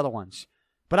got the other ones.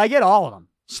 But I get all of them,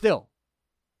 still.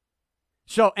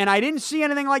 So, and I didn't see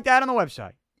anything like that on the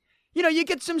website. You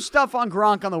get some stuff on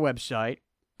Gronk on the website,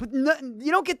 but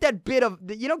you don't get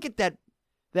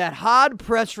that hard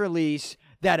press release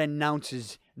that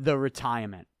announces the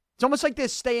retirement. It's almost like they're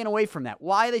staying away from that.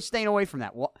 Why are they staying away from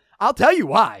that? Well, I'll tell you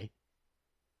why.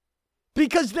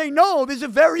 Because they know there's a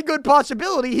very good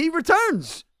possibility he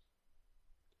returns.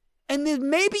 And there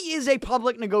maybe is a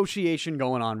public negotiation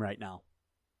going on right now.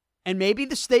 And maybe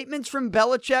the statements from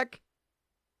Belichick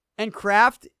and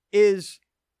Kraft is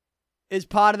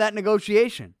part of that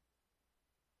negotiation.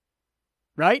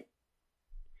 Right?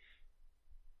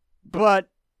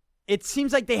 But it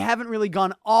seems like they haven't really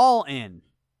gone all in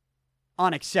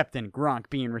on accepting Gronk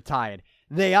being retired.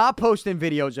 they are posting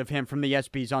videos of him from the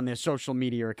ESPYs on their social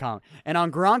media account. And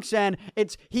on Gronk's end,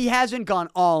 he hasn't gone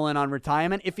all in on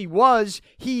retirement. If he was,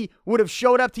 he would have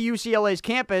showed up to UCLA's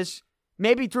campus,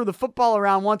 maybe threw the football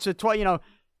around once or twice,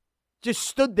 just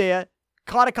stood there,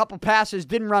 caught a couple passes,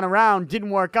 didn't run around, didn't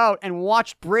work out, and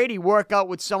watched Brady work out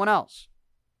with someone else.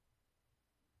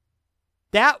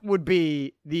 That would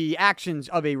be the actions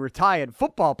of a retired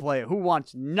football player who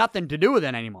wants nothing to do with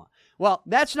it anymore. Well,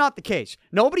 that's not the case.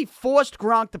 Nobody forced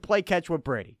Gronk to play catch with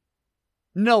Brady.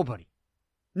 Nobody.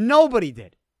 Nobody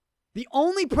did. The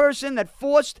only person that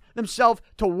forced themselves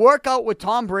to work out with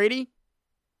Tom Brady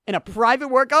in a private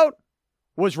workout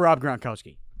was Rob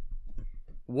Gronkowski.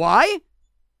 Why?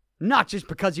 Not just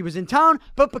because he was in town,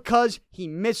 but because he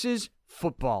misses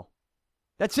football.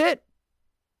 That's it.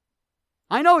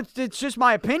 I know it's just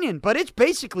my opinion, but it's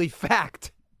basically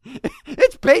fact.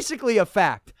 It's basically a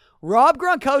fact. Rob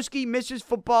Gronkowski misses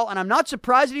football, and I'm not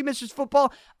surprised that he misses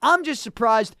football. I'm just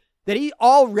surprised that he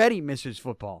already misses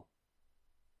football.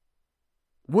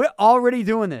 We're already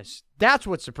doing this. That's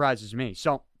what surprises me.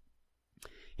 So,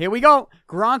 here we go.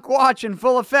 Gronk watch in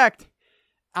full effect.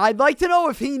 I'd like to know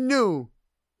if he knew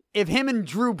if him and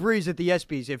Drew Brees at the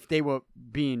ESPYs, if they were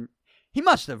being... He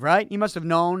must have, right? He must have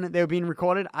known they were being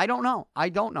recorded. I don't know.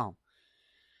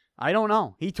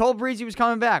 He told Brees he was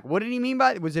coming back. What did he mean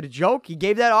by it? Was it a joke? He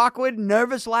gave that awkward,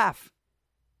 nervous laugh.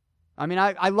 I mean,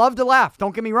 I love to laugh.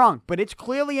 Don't get me wrong. But it's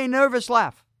clearly a nervous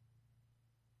laugh.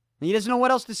 He doesn't know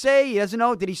what else to say. He doesn't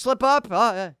know. Did he slip up? Did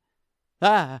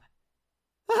I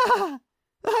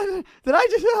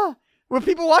just... were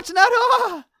people watching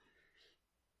that?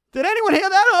 Did anyone hear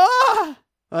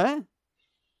that?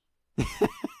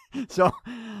 So,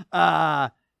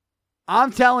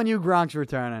 I'm telling you, Gronk's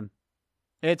returning.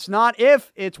 It's not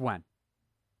if, it's when.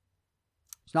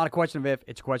 It's not a question of if,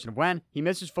 it's a question of when. He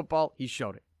misses football. He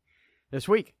showed it this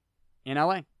week in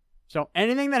LA. So,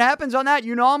 anything that happens on that,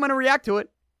 I'm going to react to it.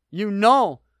 I'm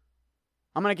going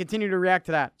to continue to react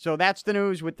to that. So, that's the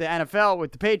news with the NFL,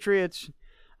 with the Patriots.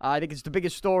 I think it's the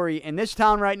biggest story in this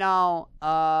town right now.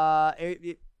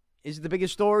 Is it the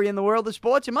biggest story in the world of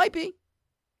sports? It might be.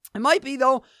 It might be,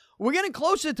 though. We're getting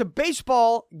closer to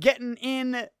baseball getting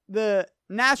in the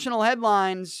national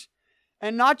headlines,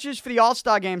 and not just for the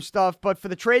All-Star Game stuff, but for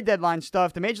the trade deadline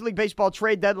stuff. The Major League Baseball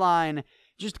trade deadline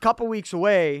just a couple weeks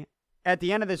away at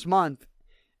the end of this month.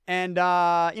 And,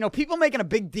 people making a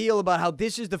big deal about how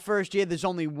this is the first year there's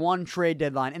only one trade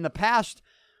deadline. In the past,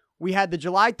 we had the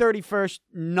July 31st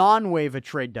non-waiver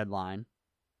trade deadline,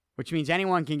 which means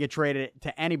anyone can get traded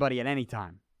to anybody at any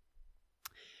time.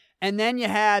 And then you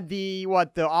had the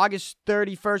August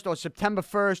 31st or September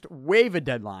 1st waiver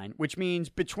deadline, which means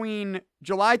between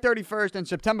July 31st and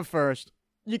September 1st,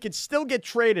 you could still get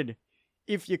traded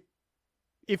if you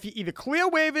either clear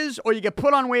waivers or you get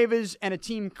put on waivers and a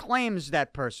team claims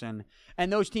that person,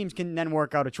 and those teams can then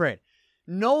work out a trade.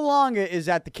 No longer is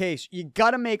that the case. You got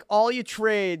to make all your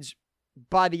trades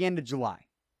by the end of July.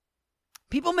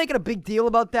 People making a big deal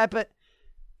about that, but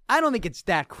I don't think it's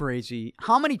that crazy.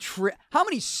 How many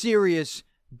serious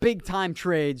big time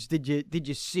trades did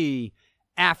you see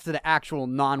after the actual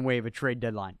non-waiver trade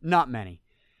deadline? Not many.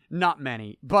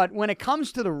 But when it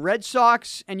comes to the Red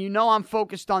Sox, and I'm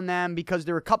focused on them because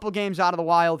they're a couple games out of the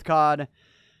wild card.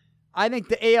 I think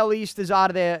the AL East is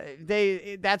out of there.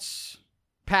 That's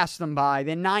passed them by.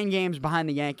 They're 9 games behind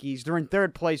the Yankees. They're in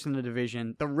third place in the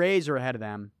division. The Rays are ahead of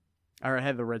them, are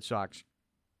ahead of the Red Sox.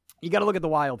 You got to look at the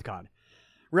wild card.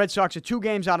 Red Sox are 2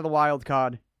 games out of the wild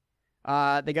card.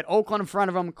 They got Oakland in front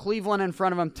of them, Cleveland in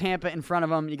front of them, Tampa in front of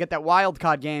them. You get that wild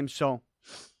card game, so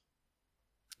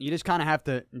you just kind of have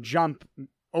to jump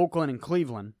Oakland and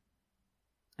Cleveland.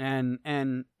 And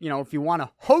if you want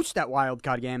to host that wild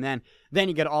card game, then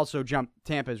you got to also jump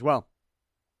Tampa as well.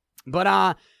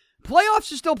 But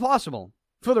playoffs is still possible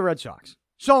for the Red Sox.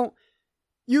 So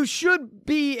you should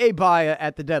be a buyer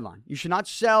at the deadline. You should not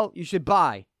sell. You should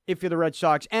buy if you're the Red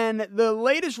Sox. And the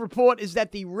latest report is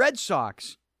that the Red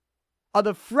Sox are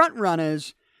the front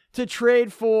runners to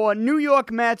trade for New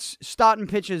York Mets starting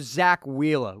pitcher Zach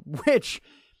Wheeler, which,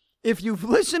 if you've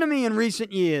listened to me in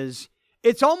recent years,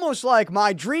 it's almost like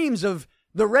my dreams of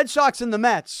the Red Sox and the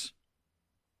Mets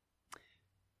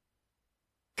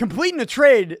completing a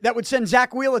trade that would send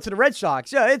Zach Wheeler to the Red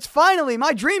Sox. Yeah,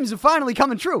 my dreams are finally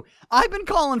coming true. I've been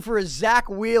calling for a Zach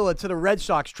Wheeler to the Red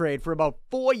Sox trade for about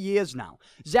 4 years now.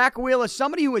 Zach Wheeler,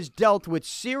 somebody who has dealt with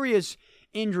serious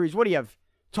injuries. What do you have?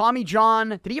 Tommy John.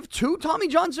 Did he have 2 Tommy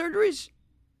John surgeries?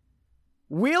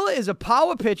 Wheeler is a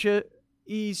power pitcher.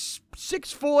 He's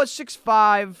 6'4",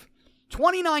 6'5",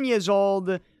 29 years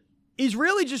old. He's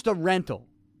really just a rental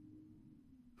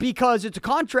because it's a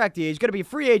contract year. He's going to be a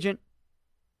free agent.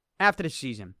 after the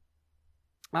season.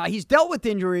 He's dealt with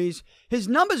injuries. His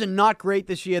numbers are not great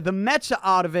this year. The Mets are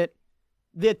out of it.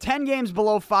 They're 10 games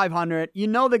below 500. You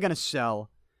know they're going to sell.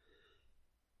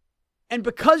 And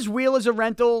because Wheeler's a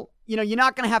rental, you're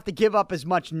not going to have to give up as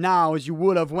much now as you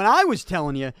would have when I was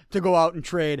telling you to go out and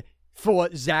trade for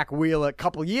Zach Wheeler a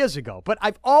couple years ago. But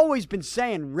I've always been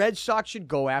saying Red Sox should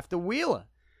go after Wheeler.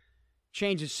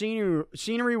 Change of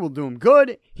scenery will do him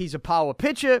good. He's a power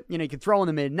pitcher. He can throw in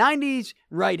the mid-90s.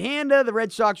 Right-hander. The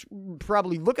Red Sox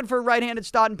probably looking for a right-handed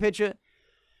starting pitcher.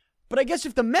 But I guess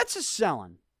if the Mets are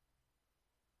selling,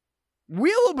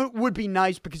 Wheeler would be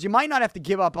nice because you might not have to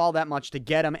give up all that much to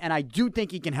get him, and I do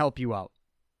think he can help you out.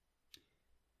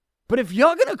 But if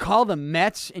you're going to call the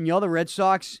Mets and you're the Red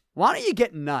Sox, why don't you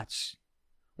get nuts?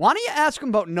 Why don't you ask him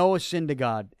about Noah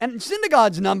Syndergaard? And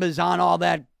Syndergaard's numbers aren't all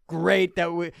that great.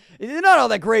 They're not all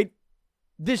that great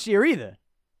this year either.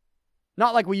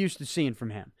 Not like we used to seeing from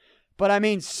him. But I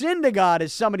mean, Syndergaard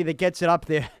is somebody that gets it up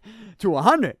there to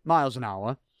 100 miles an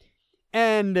hour.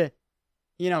 And,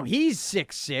 he's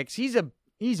 6'6".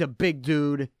 He's a big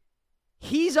dude.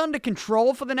 He's under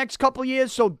control for the next couple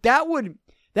years, so that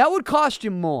would cost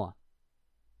you more.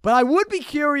 But I would be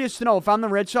curious to know if I'm the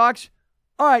Red Sox,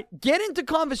 all right, get into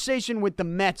conversation with the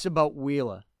Mets about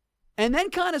Wheeler. And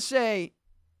then kind of say,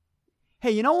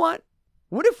 hey, you know what?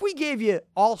 What if we gave you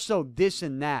also this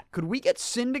and that? Could we get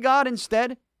Syndergaard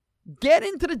instead? Get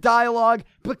into the dialogue.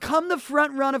 Become the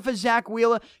front runner for Zach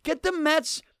Wheeler. Get the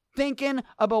Mets thinking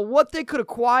about what they could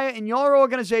acquire in your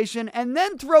organization and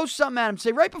then throw something at him.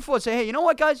 Say right before, hey, you know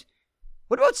what, guys?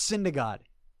 What about Syndergaard?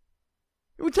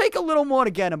 It would take a little more to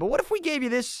get him, but what if we gave you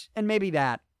this and maybe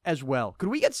that as well? Could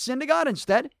we get Syndergaard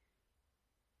instead?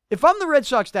 If I'm the Red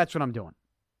Sox, that's what I'm doing.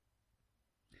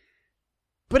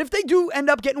 But if they do end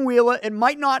up getting Wheeler, it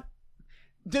might not.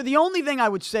 The only thing I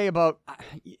would say about,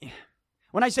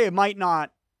 when I say it might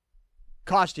not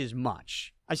cost you as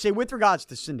much, I say with regards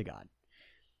to Syndergaard.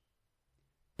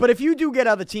 But if you do get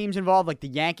other teams involved, like the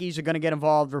Yankees are going to get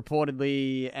involved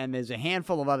reportedly, and there's a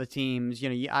handful of other teams,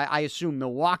 I assume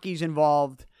Milwaukee's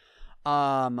involved,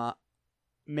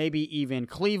 maybe even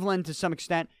Cleveland to some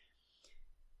extent.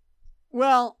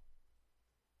 Well,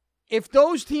 if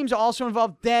those teams are also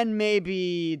involved, then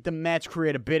maybe the Mets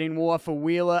create a bidding war for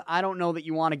Wheeler. I don't know that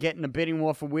you want to get in a bidding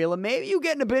war for Wheeler. Maybe you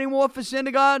get in a bidding war for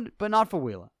Syndergaard, but not for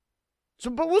Wheeler.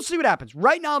 But we'll see what happens.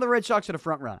 Right now, the Red Sox are the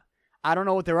front runner. I don't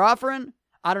know what they're offering.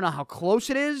 I don't know how close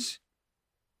it is.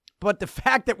 But the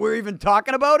fact that we're even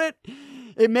talking about it,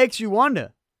 it makes you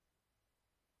wonder.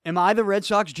 Am I the Red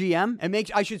Sox GM?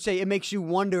 It makes you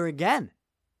wonder again.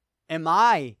 Am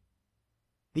I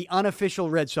the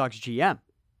unofficial Red Sox GM?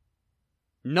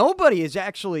 Nobody is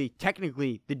actually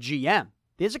technically the GM.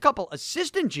 There's a couple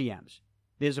assistant GMs.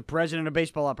 There's a president of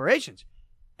baseball operations.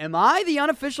 Am I the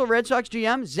unofficial Red Sox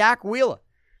GM? Zach Wheeler,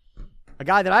 a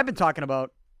guy that I've been talking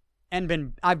about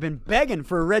and I've been begging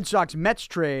for a Red Sox Mets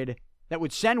trade that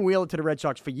would send Wheeler to the Red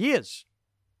Sox for years.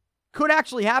 Could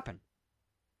actually happen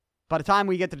by the time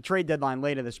we get to the trade deadline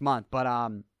later this month. But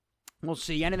we'll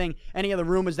see. Any other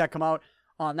rumors that come out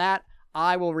on that,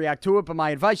 I will react to it. But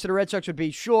my advice to the Red Sox would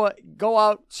be, sure, go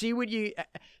out, see what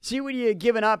you're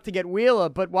giving up to get Wheeler.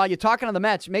 But while you're talking to the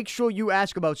Mets, make sure you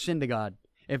ask about Syndergaard.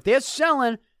 If they're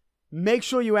selling, make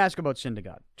sure you ask about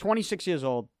Syndergaard. 26 years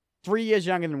old, 3 years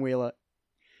younger than Wheeler.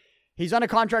 He's under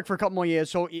contract for a couple more years,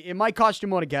 so it might cost you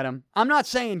more to get him. I'm not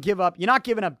saying give up. You're not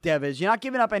giving up Devers. You're not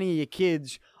giving up any of your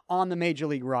kids on the Major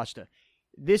League roster.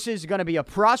 This is going to be a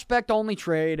prospect-only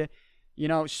trade.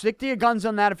 Stick to your guns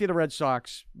on that if you're the Red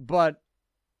Sox. But,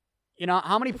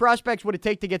 how many prospects would it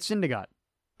take to get Syndergaard?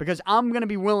 Because I'm going to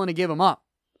be willing to give him up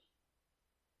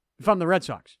if I'm the Red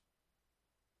Sox.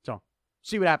 So,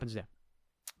 see what happens there.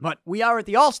 But we are at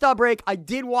the All-Star break. I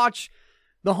did watch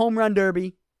the Home Run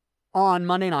Derby on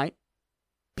Monday night.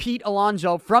 Pete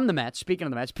Alonso from the Mets, speaking of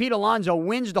the Mets, Pete Alonso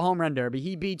wins the Home Run Derby.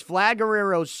 He beats Vlad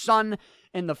Guerrero's son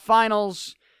in the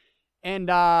finals. And,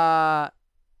 the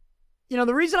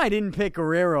reason I didn't pick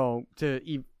Guerrero to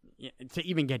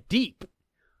even get deep,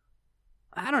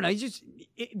 I don't know.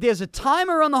 There's a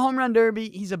timer on the Home Run Derby.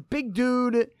 He's a big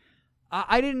dude.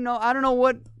 I don't know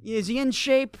what, is he in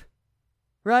shape?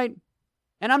 Right?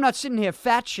 And I'm not sitting here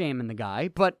fat shaming the guy,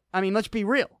 but, let's be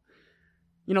real.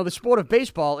 The sport of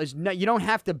baseball is you don't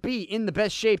have to be in the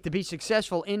best shape to be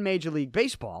successful in Major League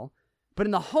Baseball. But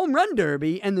in the Home Run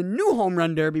Derby and the new Home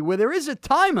Run Derby where there is a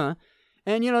timer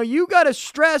and, you got to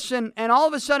stress and all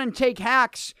of a sudden take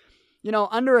hacks,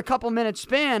 under a couple minute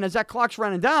span as that clock's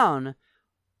running down,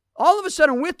 all of a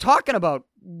sudden we're talking about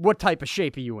what type of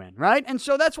shape are you in, right? And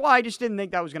so that's why I just didn't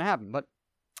think that was going to happen. But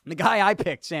the guy I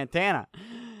picked, Santana,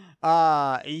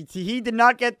 he did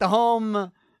not get the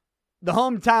home the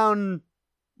hometown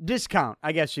discount,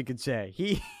 I guess you could say.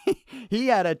 He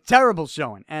had a terrible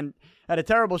showing, and had a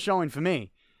terrible showing for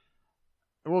me.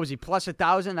 What was he, plus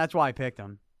 1,000? That's why I picked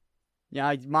him. Yeah,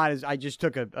 I just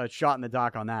took a shot in the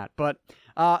dark on that. But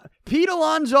Pete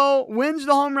Alonso wins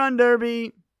the home run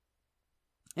derby.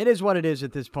 It is what it is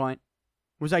at this point.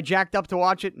 Was I jacked up to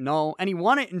watch it? No. And he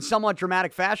won it in somewhat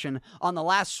dramatic fashion on the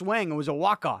last swing. It was a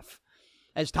walk-off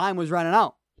as time was running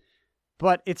out.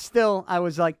 But it's still, I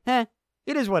was like, it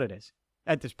is what it is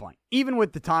at this point. Even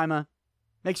with the timer,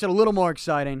 makes it a little more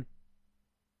exciting.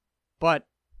 But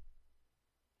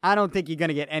I don't think you're going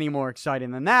to get any more exciting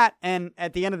than that. And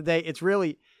at the end of the day, it's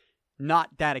really not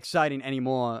that exciting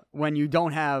anymore when you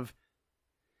don't have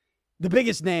the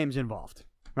biggest names involved,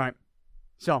 right?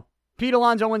 So, Pete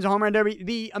Alonso wins a home run derby.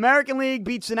 The American League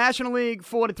beats the National League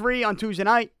 4-3 on Tuesday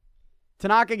night.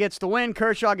 Tanaka gets the win.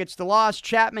 Kershaw gets the loss.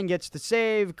 Chapman gets the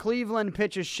save. Cleveland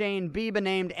pitcher Shane Bieber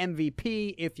named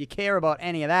MVP, if you care about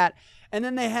any of that. And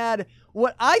then they had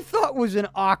what I thought was an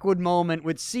awkward moment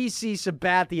with CC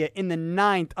Sabathia in the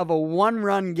 9th of a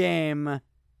one-run game.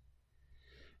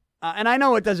 And I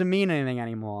know it doesn't mean anything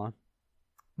anymore.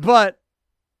 But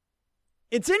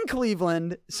it's in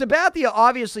Cleveland. Sabathia,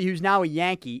 obviously, who's now a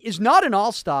Yankee, is not an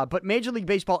All-Star, but Major League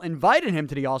Baseball invited him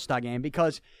to the All-Star game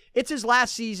because it's his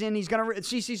last season.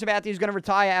 CC Sabathia is going to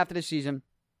retire after the season.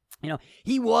 You know,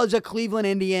 he was a Cleveland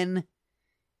Indian.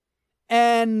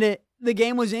 And the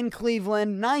game was in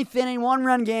Cleveland. 9th inning,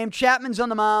 one-run game. Chapman's on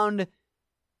the mound.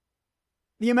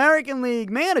 The American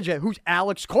League manager, who's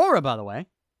Alex Cora, by the way,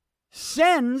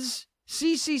 sends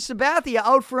CC Sabathia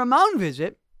out for a mound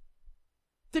visit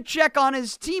to check on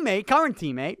his current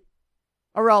teammate,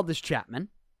 Aroldis Chapman.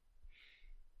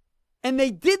 And they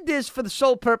did this for the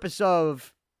sole purpose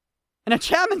of, and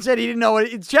Chapman said he didn't know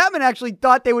it. Chapman actually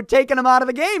thought they were taking him out of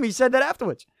the game. He said that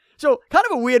afterwards. So kind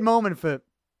of a weird moment for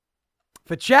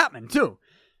Chapman, too.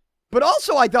 But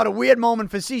also I thought a weird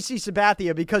moment for CC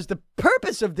Sabathia because the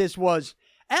purpose of this was,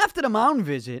 after the mound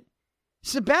visit,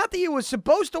 Sabathia was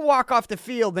supposed to walk off the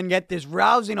field and get this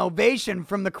rousing ovation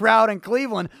from the crowd in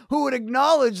Cleveland who would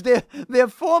acknowledge their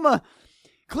former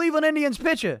Cleveland Indians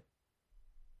pitcher.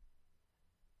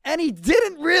 And he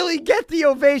didn't really get the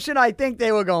ovation I think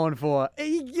they were going for.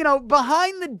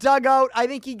 Behind the dugout, I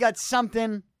think he got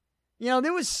something.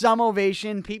 There was some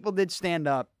ovation. People did stand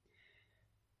up.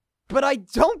 But I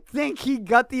don't think he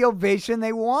got the ovation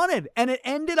they wanted. And it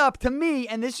ended up, to me,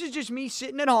 and this is just me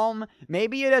sitting at home.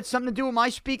 Maybe it had something to do with my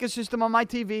speaker system on my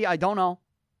TV. I don't know.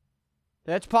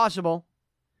 That's possible.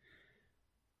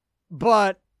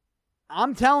 But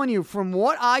I'm telling you, from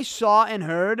what I saw and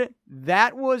heard,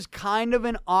 that was kind of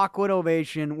an awkward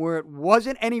ovation where it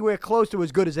wasn't anywhere close to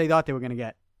as good as they thought they were going to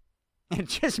get. It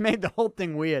just made the whole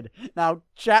thing weird. Now,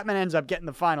 Chapman ends up getting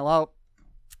the final out,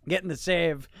 getting the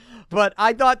save. But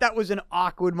I thought that was an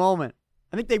awkward moment.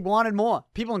 I think they wanted more.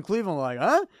 People in Cleveland were like,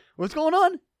 huh? What's going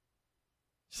on?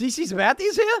 CC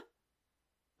Sabathia's here?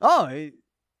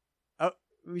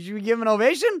 Should we give him an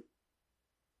ovation?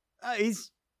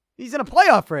 He's in a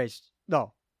playoff race,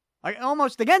 though.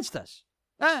 Almost against us.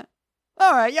 All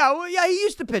right, yeah, he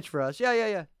used to pitch for us.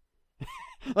 Yeah.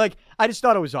 I just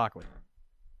thought it was awkward.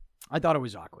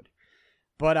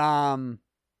 But,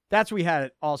 that's what we had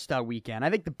at All-Star Weekend. I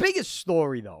think the biggest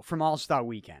story, though, from All-Star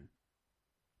Weekend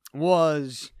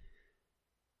was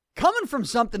coming from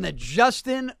something that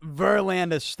Justin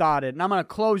Verlander started. And I'm going to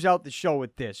close out the show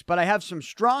with this. But I have some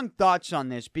strong thoughts on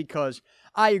this because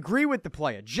I agree with the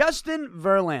player. Justin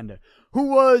Verlander, who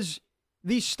was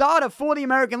the starter for the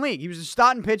American League. He was a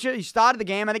starting pitcher. He started the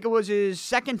game. I think it was his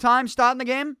second time starting the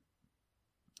game.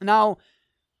 Now,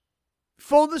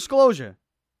 full disclosure,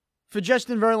 for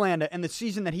Justin Verlander and the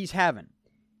season that he's having,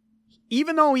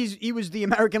 even though he was the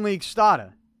American League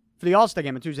starter for the All-Star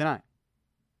game on Tuesday night,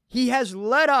 he has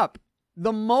led up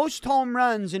the most home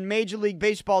runs in Major League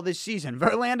Baseball this season.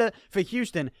 Verlander for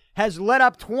Houston has led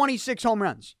up 26 home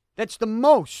runs. That's the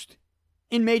most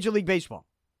in Major League Baseball,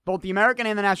 both the American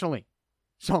and the National League.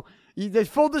 So there's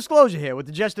full disclosure here with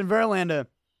the Justin Verlander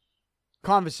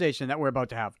conversation that we're about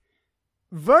to have.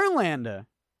 Verlander,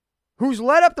 who's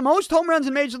led up the most home runs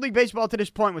in Major League Baseball to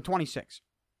this point with 26,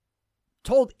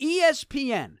 told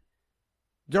ESPN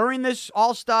during this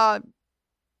All-Star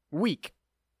week,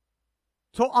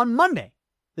 on Monday,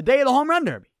 the day of the home run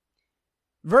derby,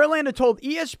 Verlander told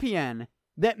ESPN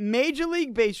that Major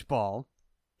League Baseball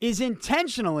is they've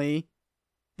intentionally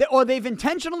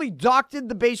doctored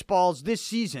the baseballs this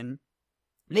season.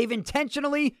 They've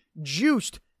intentionally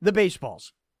juiced the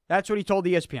baseballs. That's what he told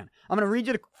ESPN. I'm going to read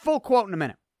you the full quote in a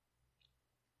minute.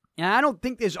 And I don't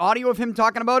think there's audio of him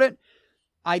talking about it.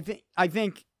 I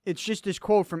think it's just this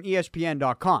quote from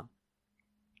ESPN.com.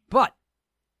 But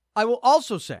I will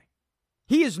also say,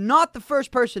 he is not the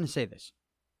first person to say this.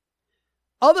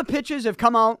 Other pitchers have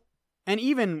come out, and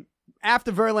even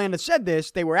after Verlander said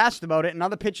this, they were asked about it, and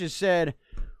other pitchers said,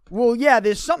 well, yeah,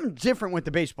 there's something different with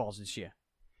the baseballs this year.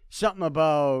 Something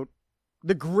about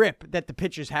the grip that the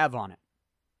pitchers have on it.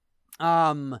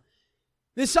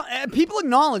 People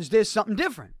acknowledge there's something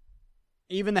different.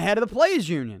 Even the head of the Players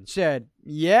Union said,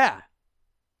 yeah,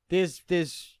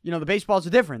 the baseballs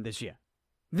are different this year.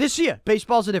 This year,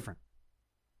 baseballs are different.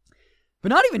 But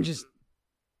not even just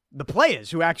the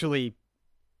players who actually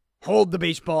hold the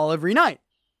baseball every night.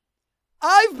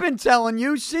 I've been telling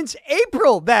you since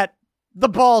April that the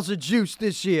balls are juiced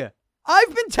this year.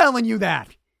 I've been telling you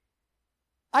that.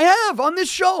 I have on this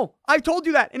show. I've told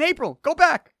you that in April. Go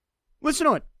back. Listen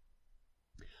to it.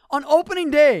 On opening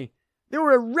day, there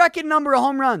were a record number of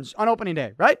home runs on opening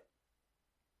day, right?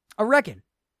 A record,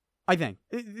 I think.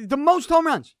 The most home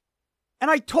runs. And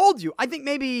I told you, I think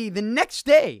maybe the next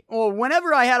day or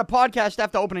whenever I had a podcast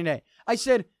after opening day, I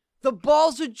said, the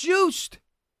balls are juiced.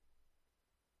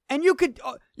 And you could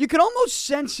almost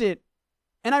sense it.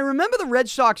 And I remember the Red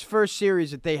Sox first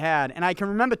series that they had, and I can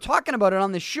remember talking about it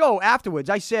on the show afterwards.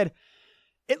 I said,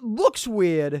 it looks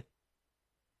weird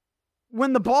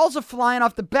when the balls are flying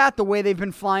off the bat the way they've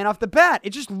been flying off the bat.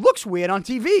 It just looks weird on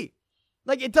TV.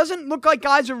 Like, it doesn't look like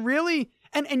guys are really...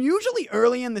 And usually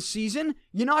early in the season,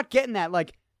 you're not getting that.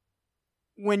 Like,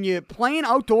 when you're playing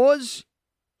outdoors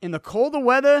in the colder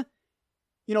weather,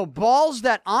 balls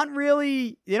that aren't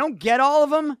really... They don't get all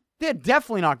of them. They're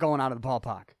definitely not going out of the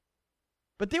ballpark.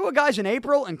 But there were guys in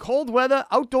April in cold weather,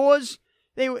 outdoors.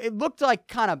 It looked like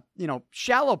kind of,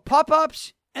 shallow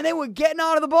pop-ups. And they were getting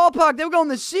out of the ballpark. They were going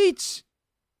to the seats.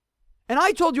 And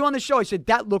I told you on the show, I said,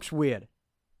 that looks weird.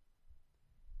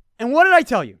 And what did I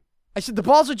tell you? I said, the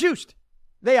balls are juiced.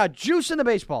 They are juicing the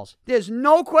baseballs. There's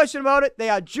no question about it. They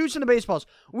are juicing the baseballs.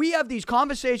 We have these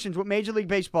conversations with Major League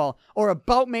Baseball or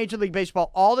about Major League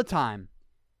Baseball all the time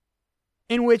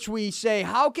in which we say,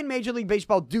 how can Major League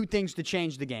Baseball do things to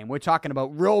change the game? We're talking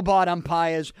about robot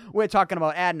umpires. We're talking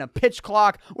about adding a pitch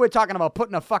clock. We're talking about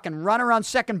putting a fucking runner on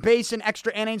second base in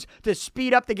extra innings to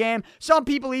speed up the game. Some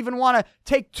people even want to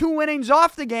take 2 innings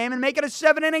off the game and make it a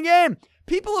 7-inning game.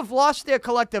 People have lost their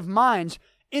collective minds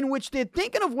in which they're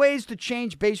thinking of ways to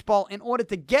change baseball in order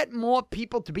to get more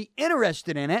people to be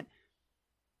interested in it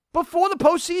before the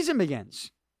postseason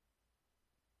begins.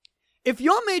 If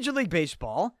you're Major League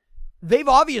Baseball, they've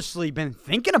obviously been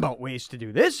thinking about ways to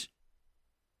do this.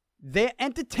 They're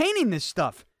entertaining this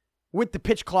stuff with the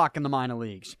pitch clock in the minor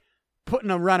leagues,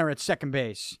 putting a runner at second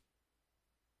base.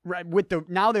 Right,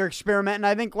 now they're experimenting.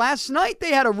 I think last night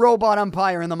they had a robot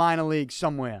umpire in the minor leagues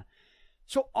somewhere.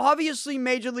 So obviously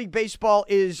Major League Baseball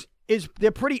is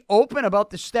they're pretty open about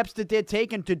the steps that they're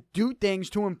taking to do things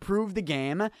to improve the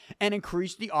game and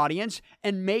increase the audience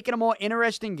and make it a more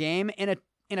interesting game in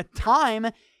a time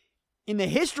in the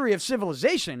history of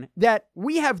civilization that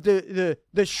we have the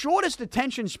shortest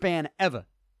attention span ever.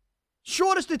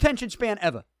 Shortest attention span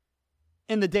ever.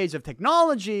 In the days of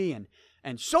technology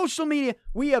and social media,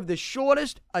 we have the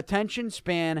shortest attention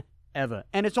span ever.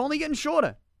 And it's only getting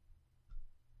shorter.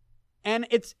 And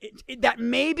that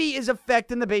maybe is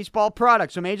affecting the baseball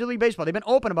product. So Major League Baseball, they've been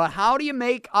open about how do you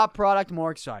make our product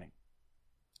more exciting,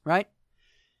 right?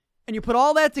 And you put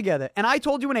all that together. And I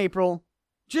told you in April,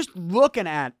 just looking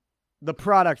at the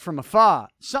product from afar,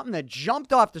 something that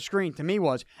jumped off the screen to me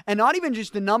was, and not even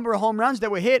just the number of home runs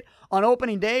that were hit on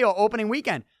opening day or opening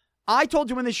weekend. I told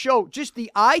you in the show, just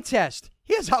the eye test.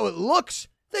 Here's how it looks.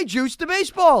 They juiced the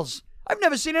baseballs. I've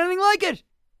never seen anything like it.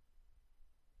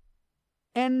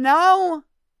 And now,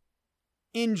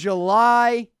 in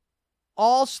July,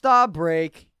 All-Star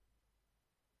break,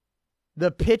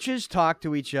 the pitchers talk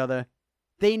to each other.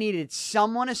 They needed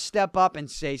someone to step up and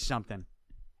say something.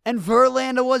 And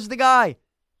Verlander was the guy.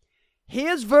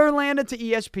 Here's Verlander to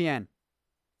ESPN.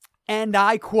 And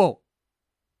I quote,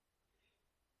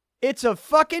 "It's a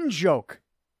fucking joke.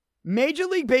 Major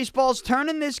League Baseball's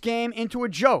turning this game into a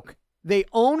joke. They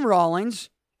own Rawlings.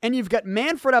 And you've got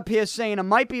Manfred up here saying it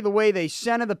might be the way they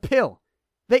center the pill.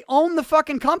 They own the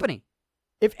fucking company.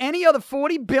 If any other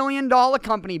 $40 billion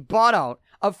company bought out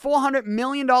a $400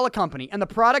 million company and the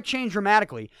product changed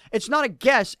dramatically, it's not a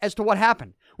guess as to what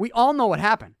happened. We all know what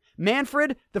happened.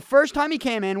 Manfred, the first time he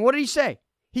came in, what did he say?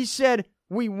 He said,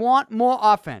 we want more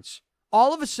offense.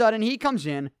 All of a sudden, he comes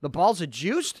in, the balls are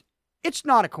juiced. It's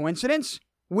not a coincidence.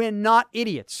 We're not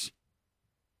idiots."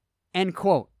 End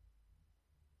quote.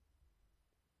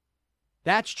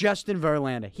 That's Justin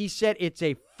Verlander. He said it's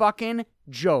a fucking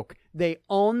joke. They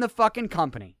own the fucking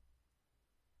company.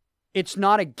 It's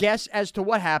not a guess as to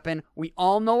what happened. We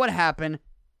all know what happened.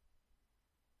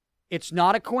 It's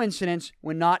not a coincidence.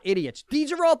 We're not idiots.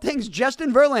 These are all things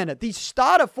Justin Verlander, the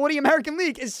starter for the American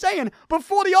League, is saying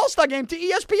before the All-Star game to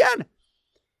ESPN.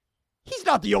 He's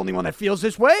not the only one that feels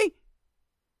this way.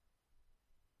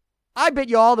 I bet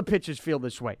you all the pitchers feel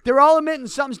this way. They're all admitting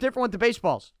something's different with the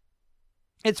baseballs.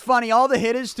 It's funny, all the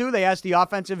hitters, too, they ask the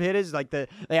offensive hitters, they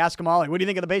ask them all, what do you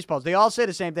think of the baseballs? They all say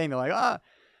the same thing. They're like, I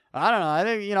don't know. I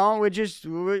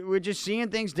think, we're just seeing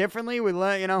things differently.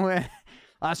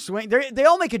 Swing. They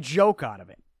all make a joke out of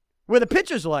it. Where the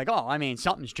pitchers are like,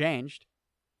 something's changed.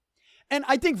 And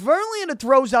I think Verlander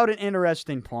throws out an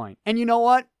interesting point. And you know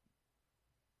what?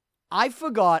 I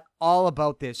forgot all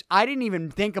about this. I didn't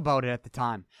even think about it at the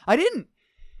time. I didn't.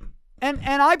 And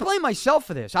I blame myself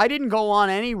for this. I didn't go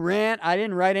on any rant. I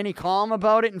didn't write any column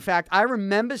about it. In fact, I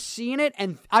remember seeing it,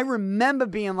 and I remember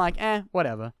being like,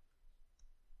 whatever.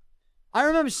 I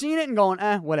remember seeing it and going,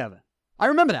 whatever. I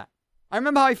remember that. I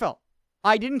remember how I felt.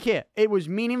 I didn't care. It was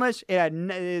meaningless.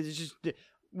 It's just,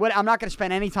 I'm not going to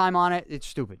spend any time on it. It's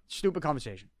stupid. Stupid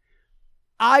conversation.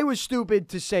 I was stupid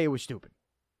to say it was stupid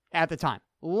at the time.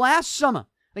 Last summer,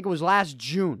 I think it was last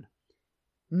June,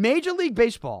 Major League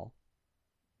Baseball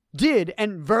did,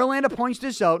 and Verlander points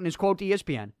this out in his quote to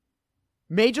ESPN,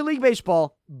 Major League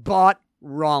Baseball bought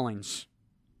Rawlings.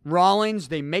 Rawlings,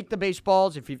 they make the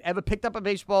baseballs. If you've ever picked up a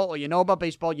baseball or you know about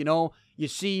baseball, you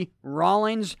see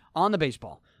Rawlings on the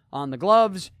baseball. On the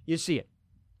gloves, you see it.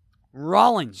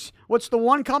 Rawlings. What's the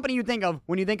one company you think of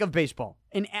when you think of baseball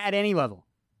at any level?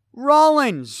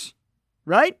 Rawlings.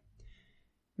 Right?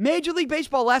 Major League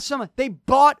Baseball last summer, they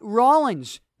bought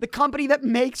Rawlings, the company that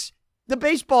makes the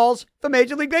baseballs for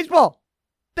Major League Baseball.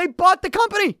 They bought the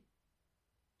company.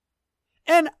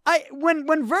 And when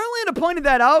Verlander pointed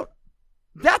that out,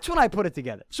 that's when I put it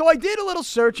together. So I did a little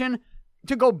searching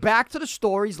to go back to the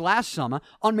stories last summer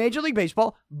on Major League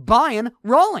Baseball buying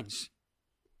Rawlings.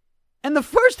 And the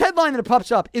first headline that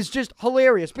pops up is just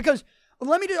hilarious because,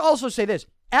 let me also say this.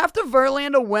 After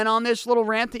Verlander went on this little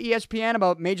rant to ESPN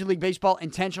about Major League Baseball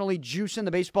intentionally juicing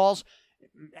the baseballs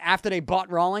after they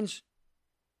bought Rawlings,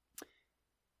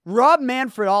 Rob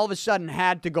Manfred all of a sudden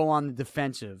had to go on the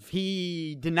defensive.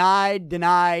 He denied,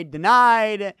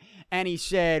 and he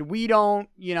said, we haven't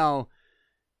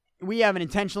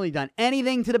intentionally done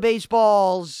anything to the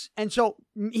baseballs. And so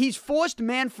he's forced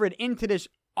Manfred into this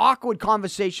awkward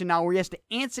conversation now where he has to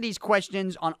answer these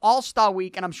questions on All-Star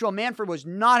Week, and I'm sure Manfred was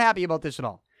not happy about this at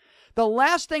all. The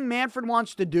last thing Manfred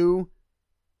wants to do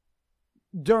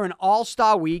during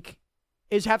All-Star Week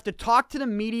is have to talk to the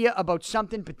media about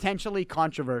something potentially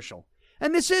controversial.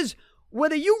 And this is,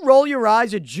 whether you roll your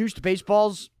eyes at juiced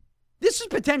baseballs, this is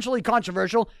potentially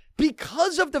controversial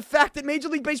because of the fact that Major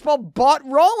League Baseball bought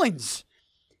Rawlings.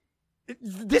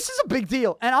 This is a big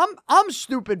deal, and I'm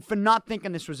stupid for not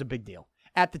thinking this was a big deal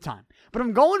at the time. But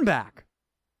I'm going back.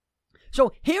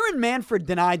 So hearing Manfred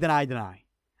deny,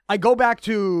 I go back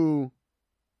to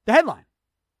the headline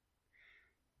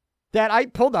that I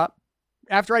pulled up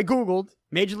after I Googled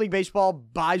Major League Baseball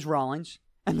buys Rawlings.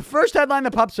 And the first headline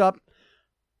that pops up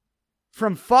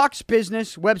from Fox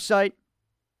Business website,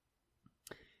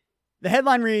 the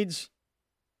headline reads,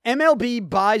 MLB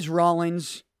buys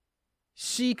Rawlings,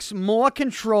 seeks more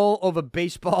control over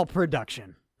baseball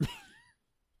production.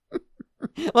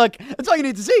 Look, that's all you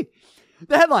need to see.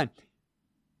 The headline,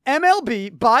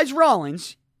 MLB buys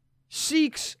Rawlings,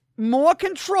 seeks more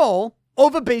control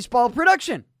over baseball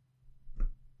production.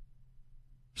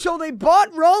 So they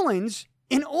bought Rawlings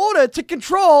in order to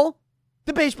control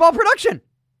the baseball production.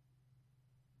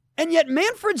 And yet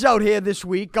Manfred's out here this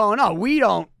week going, we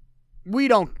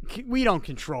don't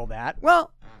control that.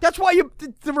 Well, that's why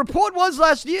the report was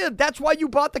last year. That's why you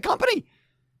bought the company.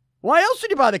 Why else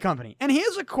did you buy the company? And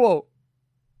here's a quote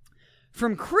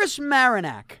from Chris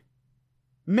Marinak,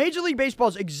 Major League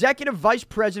Baseball's Executive Vice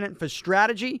President for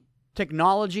Strategy,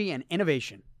 Technology, and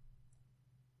Innovation.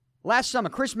 Last summer,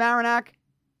 Chris Marinak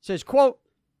says, quote,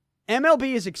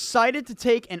 MLB is excited to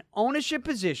take an ownership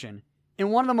position in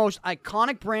one of the most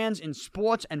iconic brands in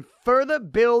sports and further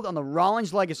build on the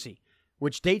Rawlings legacy,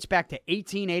 which dates back to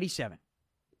 1887.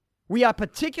 We are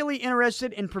particularly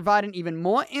interested in providing even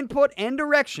more input and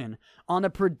direction on the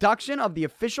production of the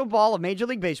official ball of Major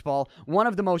League Baseball, one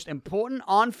of the most important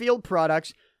on-field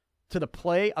products to the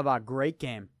play of our great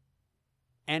game.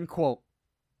 End quote.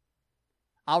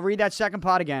 I'll read that second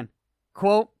part again.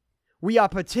 Quote, we are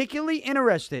particularly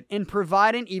interested in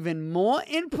providing even more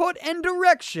input and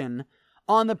direction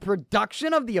on the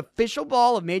production of the official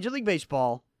ball of Major League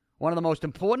Baseball, one of the most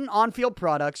important on-field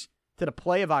products to the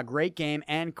play of our great game,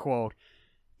 end quote.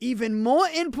 Even more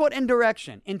input and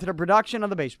direction into the production of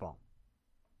the baseball.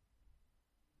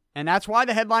 And that's why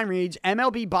the headline reads,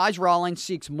 MLB buys Rollins,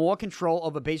 seeks more control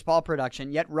over baseball production.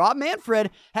 Yet Rob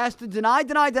Manfred has to deny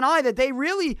that they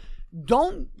really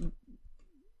don't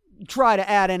try to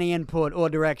add any input or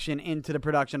direction into the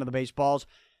production of the baseballs.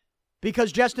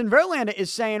 Because Justin Verlander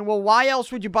is saying, well, why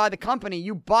else would you buy the company?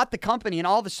 You bought the company and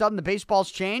all of a sudden the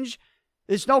baseballs change.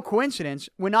 It's no coincidence.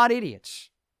 We're not idiots.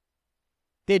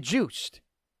 They're juiced.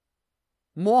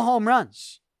 More home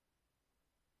runs.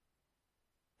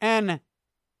 And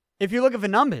if you look at the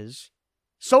numbers,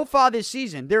 so far this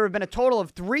season, there have been a total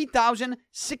of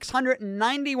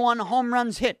 3,691 home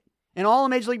runs hit in all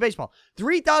of Major League Baseball.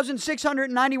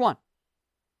 3,691.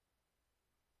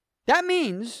 That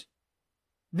means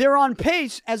they're on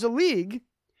pace as a league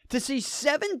to see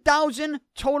 7,000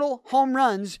 total home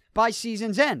runs by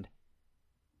season's end.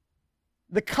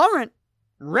 The current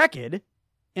record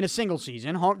in a single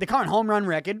season, the current home run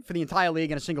record for the entire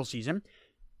league in a single season,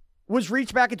 was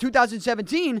reached back in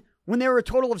 2017 when there were a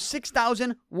total of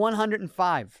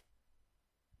 6,105.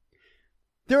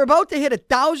 They're about to hit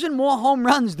 1,000 more home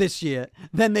runs this year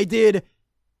than they did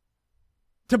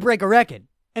to break a record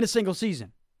in a single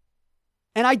season.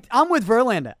 And I'm with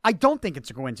Verlander. I don't think it's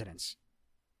a coincidence.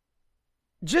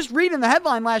 Just reading the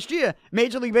headline last year,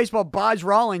 Major League Baseball buys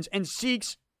Rollins and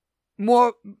seeks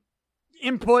more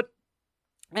input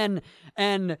and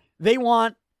they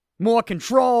want more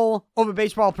control over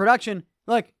baseball production.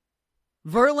 Like,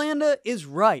 Verlander is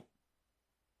right.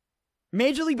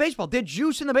 Major League Baseball, they're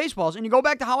juicing the baseballs. And you go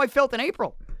back to how I felt in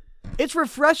April. It's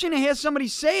refreshing to hear somebody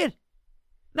say it.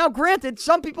 Now, granted,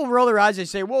 some people roll their eyes and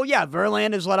say, well, yeah,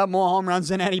 Verlander's let up more home runs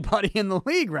than anybody in the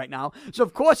league right now. So,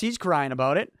 of course, he's crying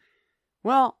about it.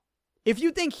 Well, if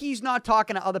you think he's not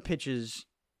talking to other pitchers,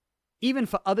 even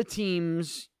for other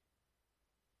teams,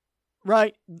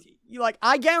 right? Like,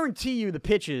 I guarantee you the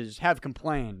pitchers have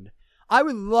complained. I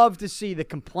would love to see the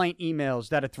complaint emails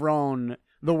that are thrown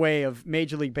the way of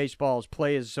Major League Baseball's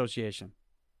Players Association.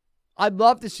 I'd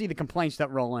love to see the complaints that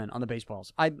roll in on the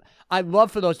baseballs. I'd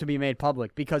love for those to be made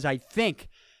public because I think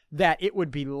that it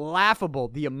would be laughable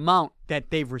the amount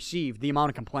that they've received, the amount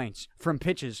of complaints from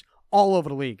pitchers all over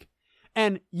the league.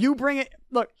 And you bring it,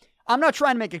 look, I'm not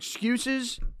trying to make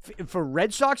excuses for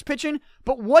Red Sox pitching,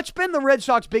 but what's been the Red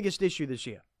Sox biggest issue this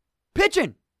year?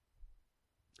 Pitching.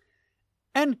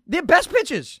 And their best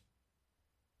pitchers.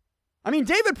 I mean,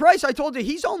 David Price, I told you,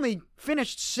 he's only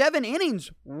finished 7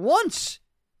 innings once.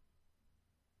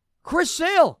 Chris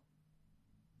Sale.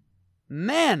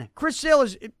 Man, Chris Sale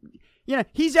is,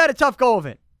 he's had a tough go of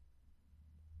it.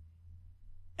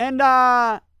 And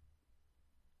I'm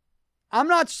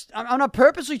not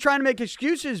purposely trying to make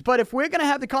excuses, but if we're going to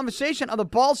have the conversation, are the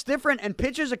balls different and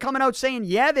pitchers are coming out saying,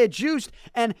 yeah, they're juiced,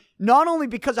 and not only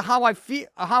because of how I feel,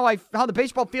 how the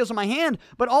baseball feels in my hand,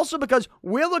 but also because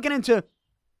we're looking into,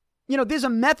 there's a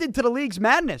method to the league's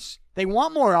madness. They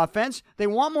want more offense. They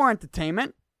want more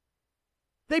entertainment.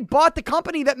 They bought the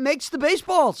company that makes the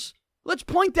baseballs. Let's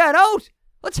point that out.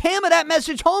 Let's hammer that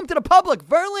message home to the public.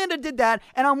 Verlander did that,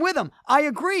 and I'm with him. I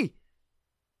agree.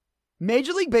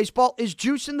 Major League Baseball is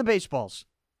juicing the baseballs.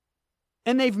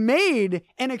 And they've made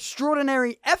an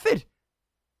extraordinary effort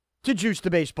to juice the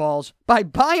baseballs by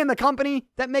buying the company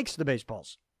that makes the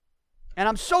baseballs. And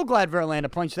I'm so glad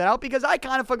Verlander points that out because I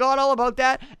kind of forgot all about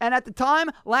that. And at the time,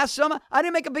 last summer, I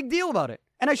didn't make a big deal about it.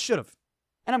 And I should have.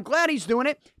 And I'm glad he's doing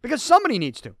it because somebody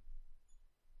needs to.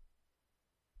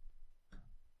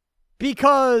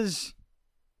 Because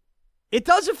it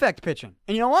does affect pitching.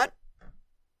 And you know what?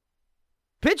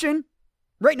 Pitching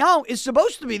right now is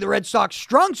supposed to be the Red Sox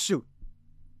strong suit.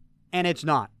 And it's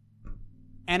not.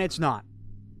 And it's not.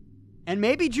 And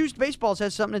maybe juiced baseballs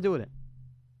has something to do with it.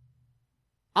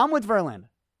 I'm with Verlander.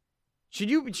 Should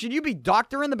you be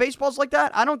doctoring the baseballs like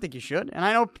that? I don't think you should. And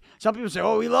I know some people say,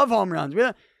 oh, we love home runs.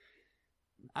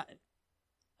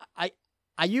 I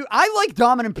like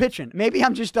dominant pitching. Maybe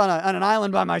I'm just on an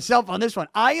island by myself on this one.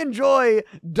 I enjoy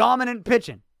dominant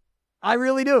pitching. I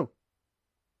really do.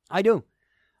 I do.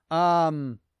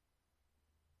 And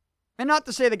not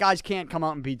to say the guys can't come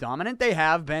out and be dominant. They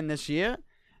have been this year.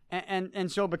 And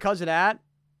so because of that,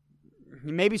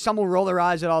 maybe some will roll their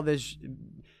eyes at all this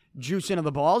juice into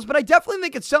the balls. But I definitely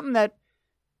think it's something that,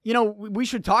 we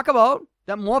should talk about,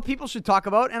 that more people should talk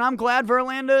about. And I'm glad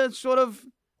Verlander sort of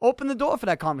opened the door for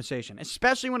that conversation,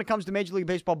 especially when it comes to Major League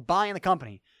Baseball buying the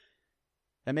company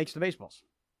that makes the baseballs.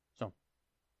 So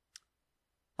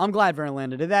I'm glad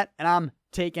Verlander did that, and I'm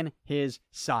taking his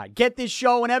side. Get this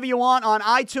show whenever you want on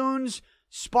iTunes,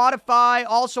 Spotify,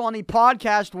 also on the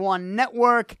Podcast One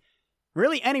network.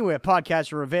 Really anywhere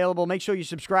podcasts are available. Make sure you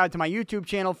subscribe to my YouTube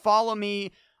channel. Follow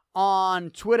me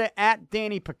on Twitter at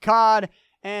Danny Picard.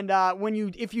 And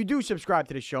if you do subscribe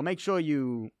to the show, make sure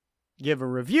you give a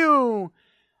review.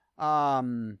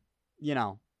 What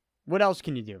else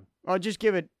can you do? Or just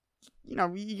give it, you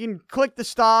can click the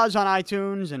stars on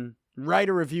iTunes and write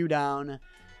a review down.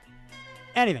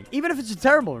 Anything. Even if it's a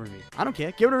terrible review. I don't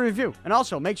care. Give it a review. And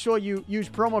also, make sure you use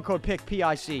promo code PIC,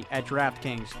 P-I-C, at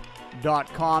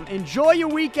DraftKings.com. Enjoy your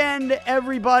weekend,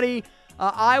 everybody.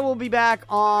 I will be back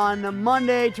on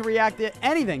Monday to react to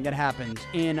anything that happens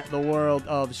in the world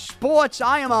of sports.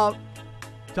 I am out.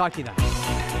 Talk to you then.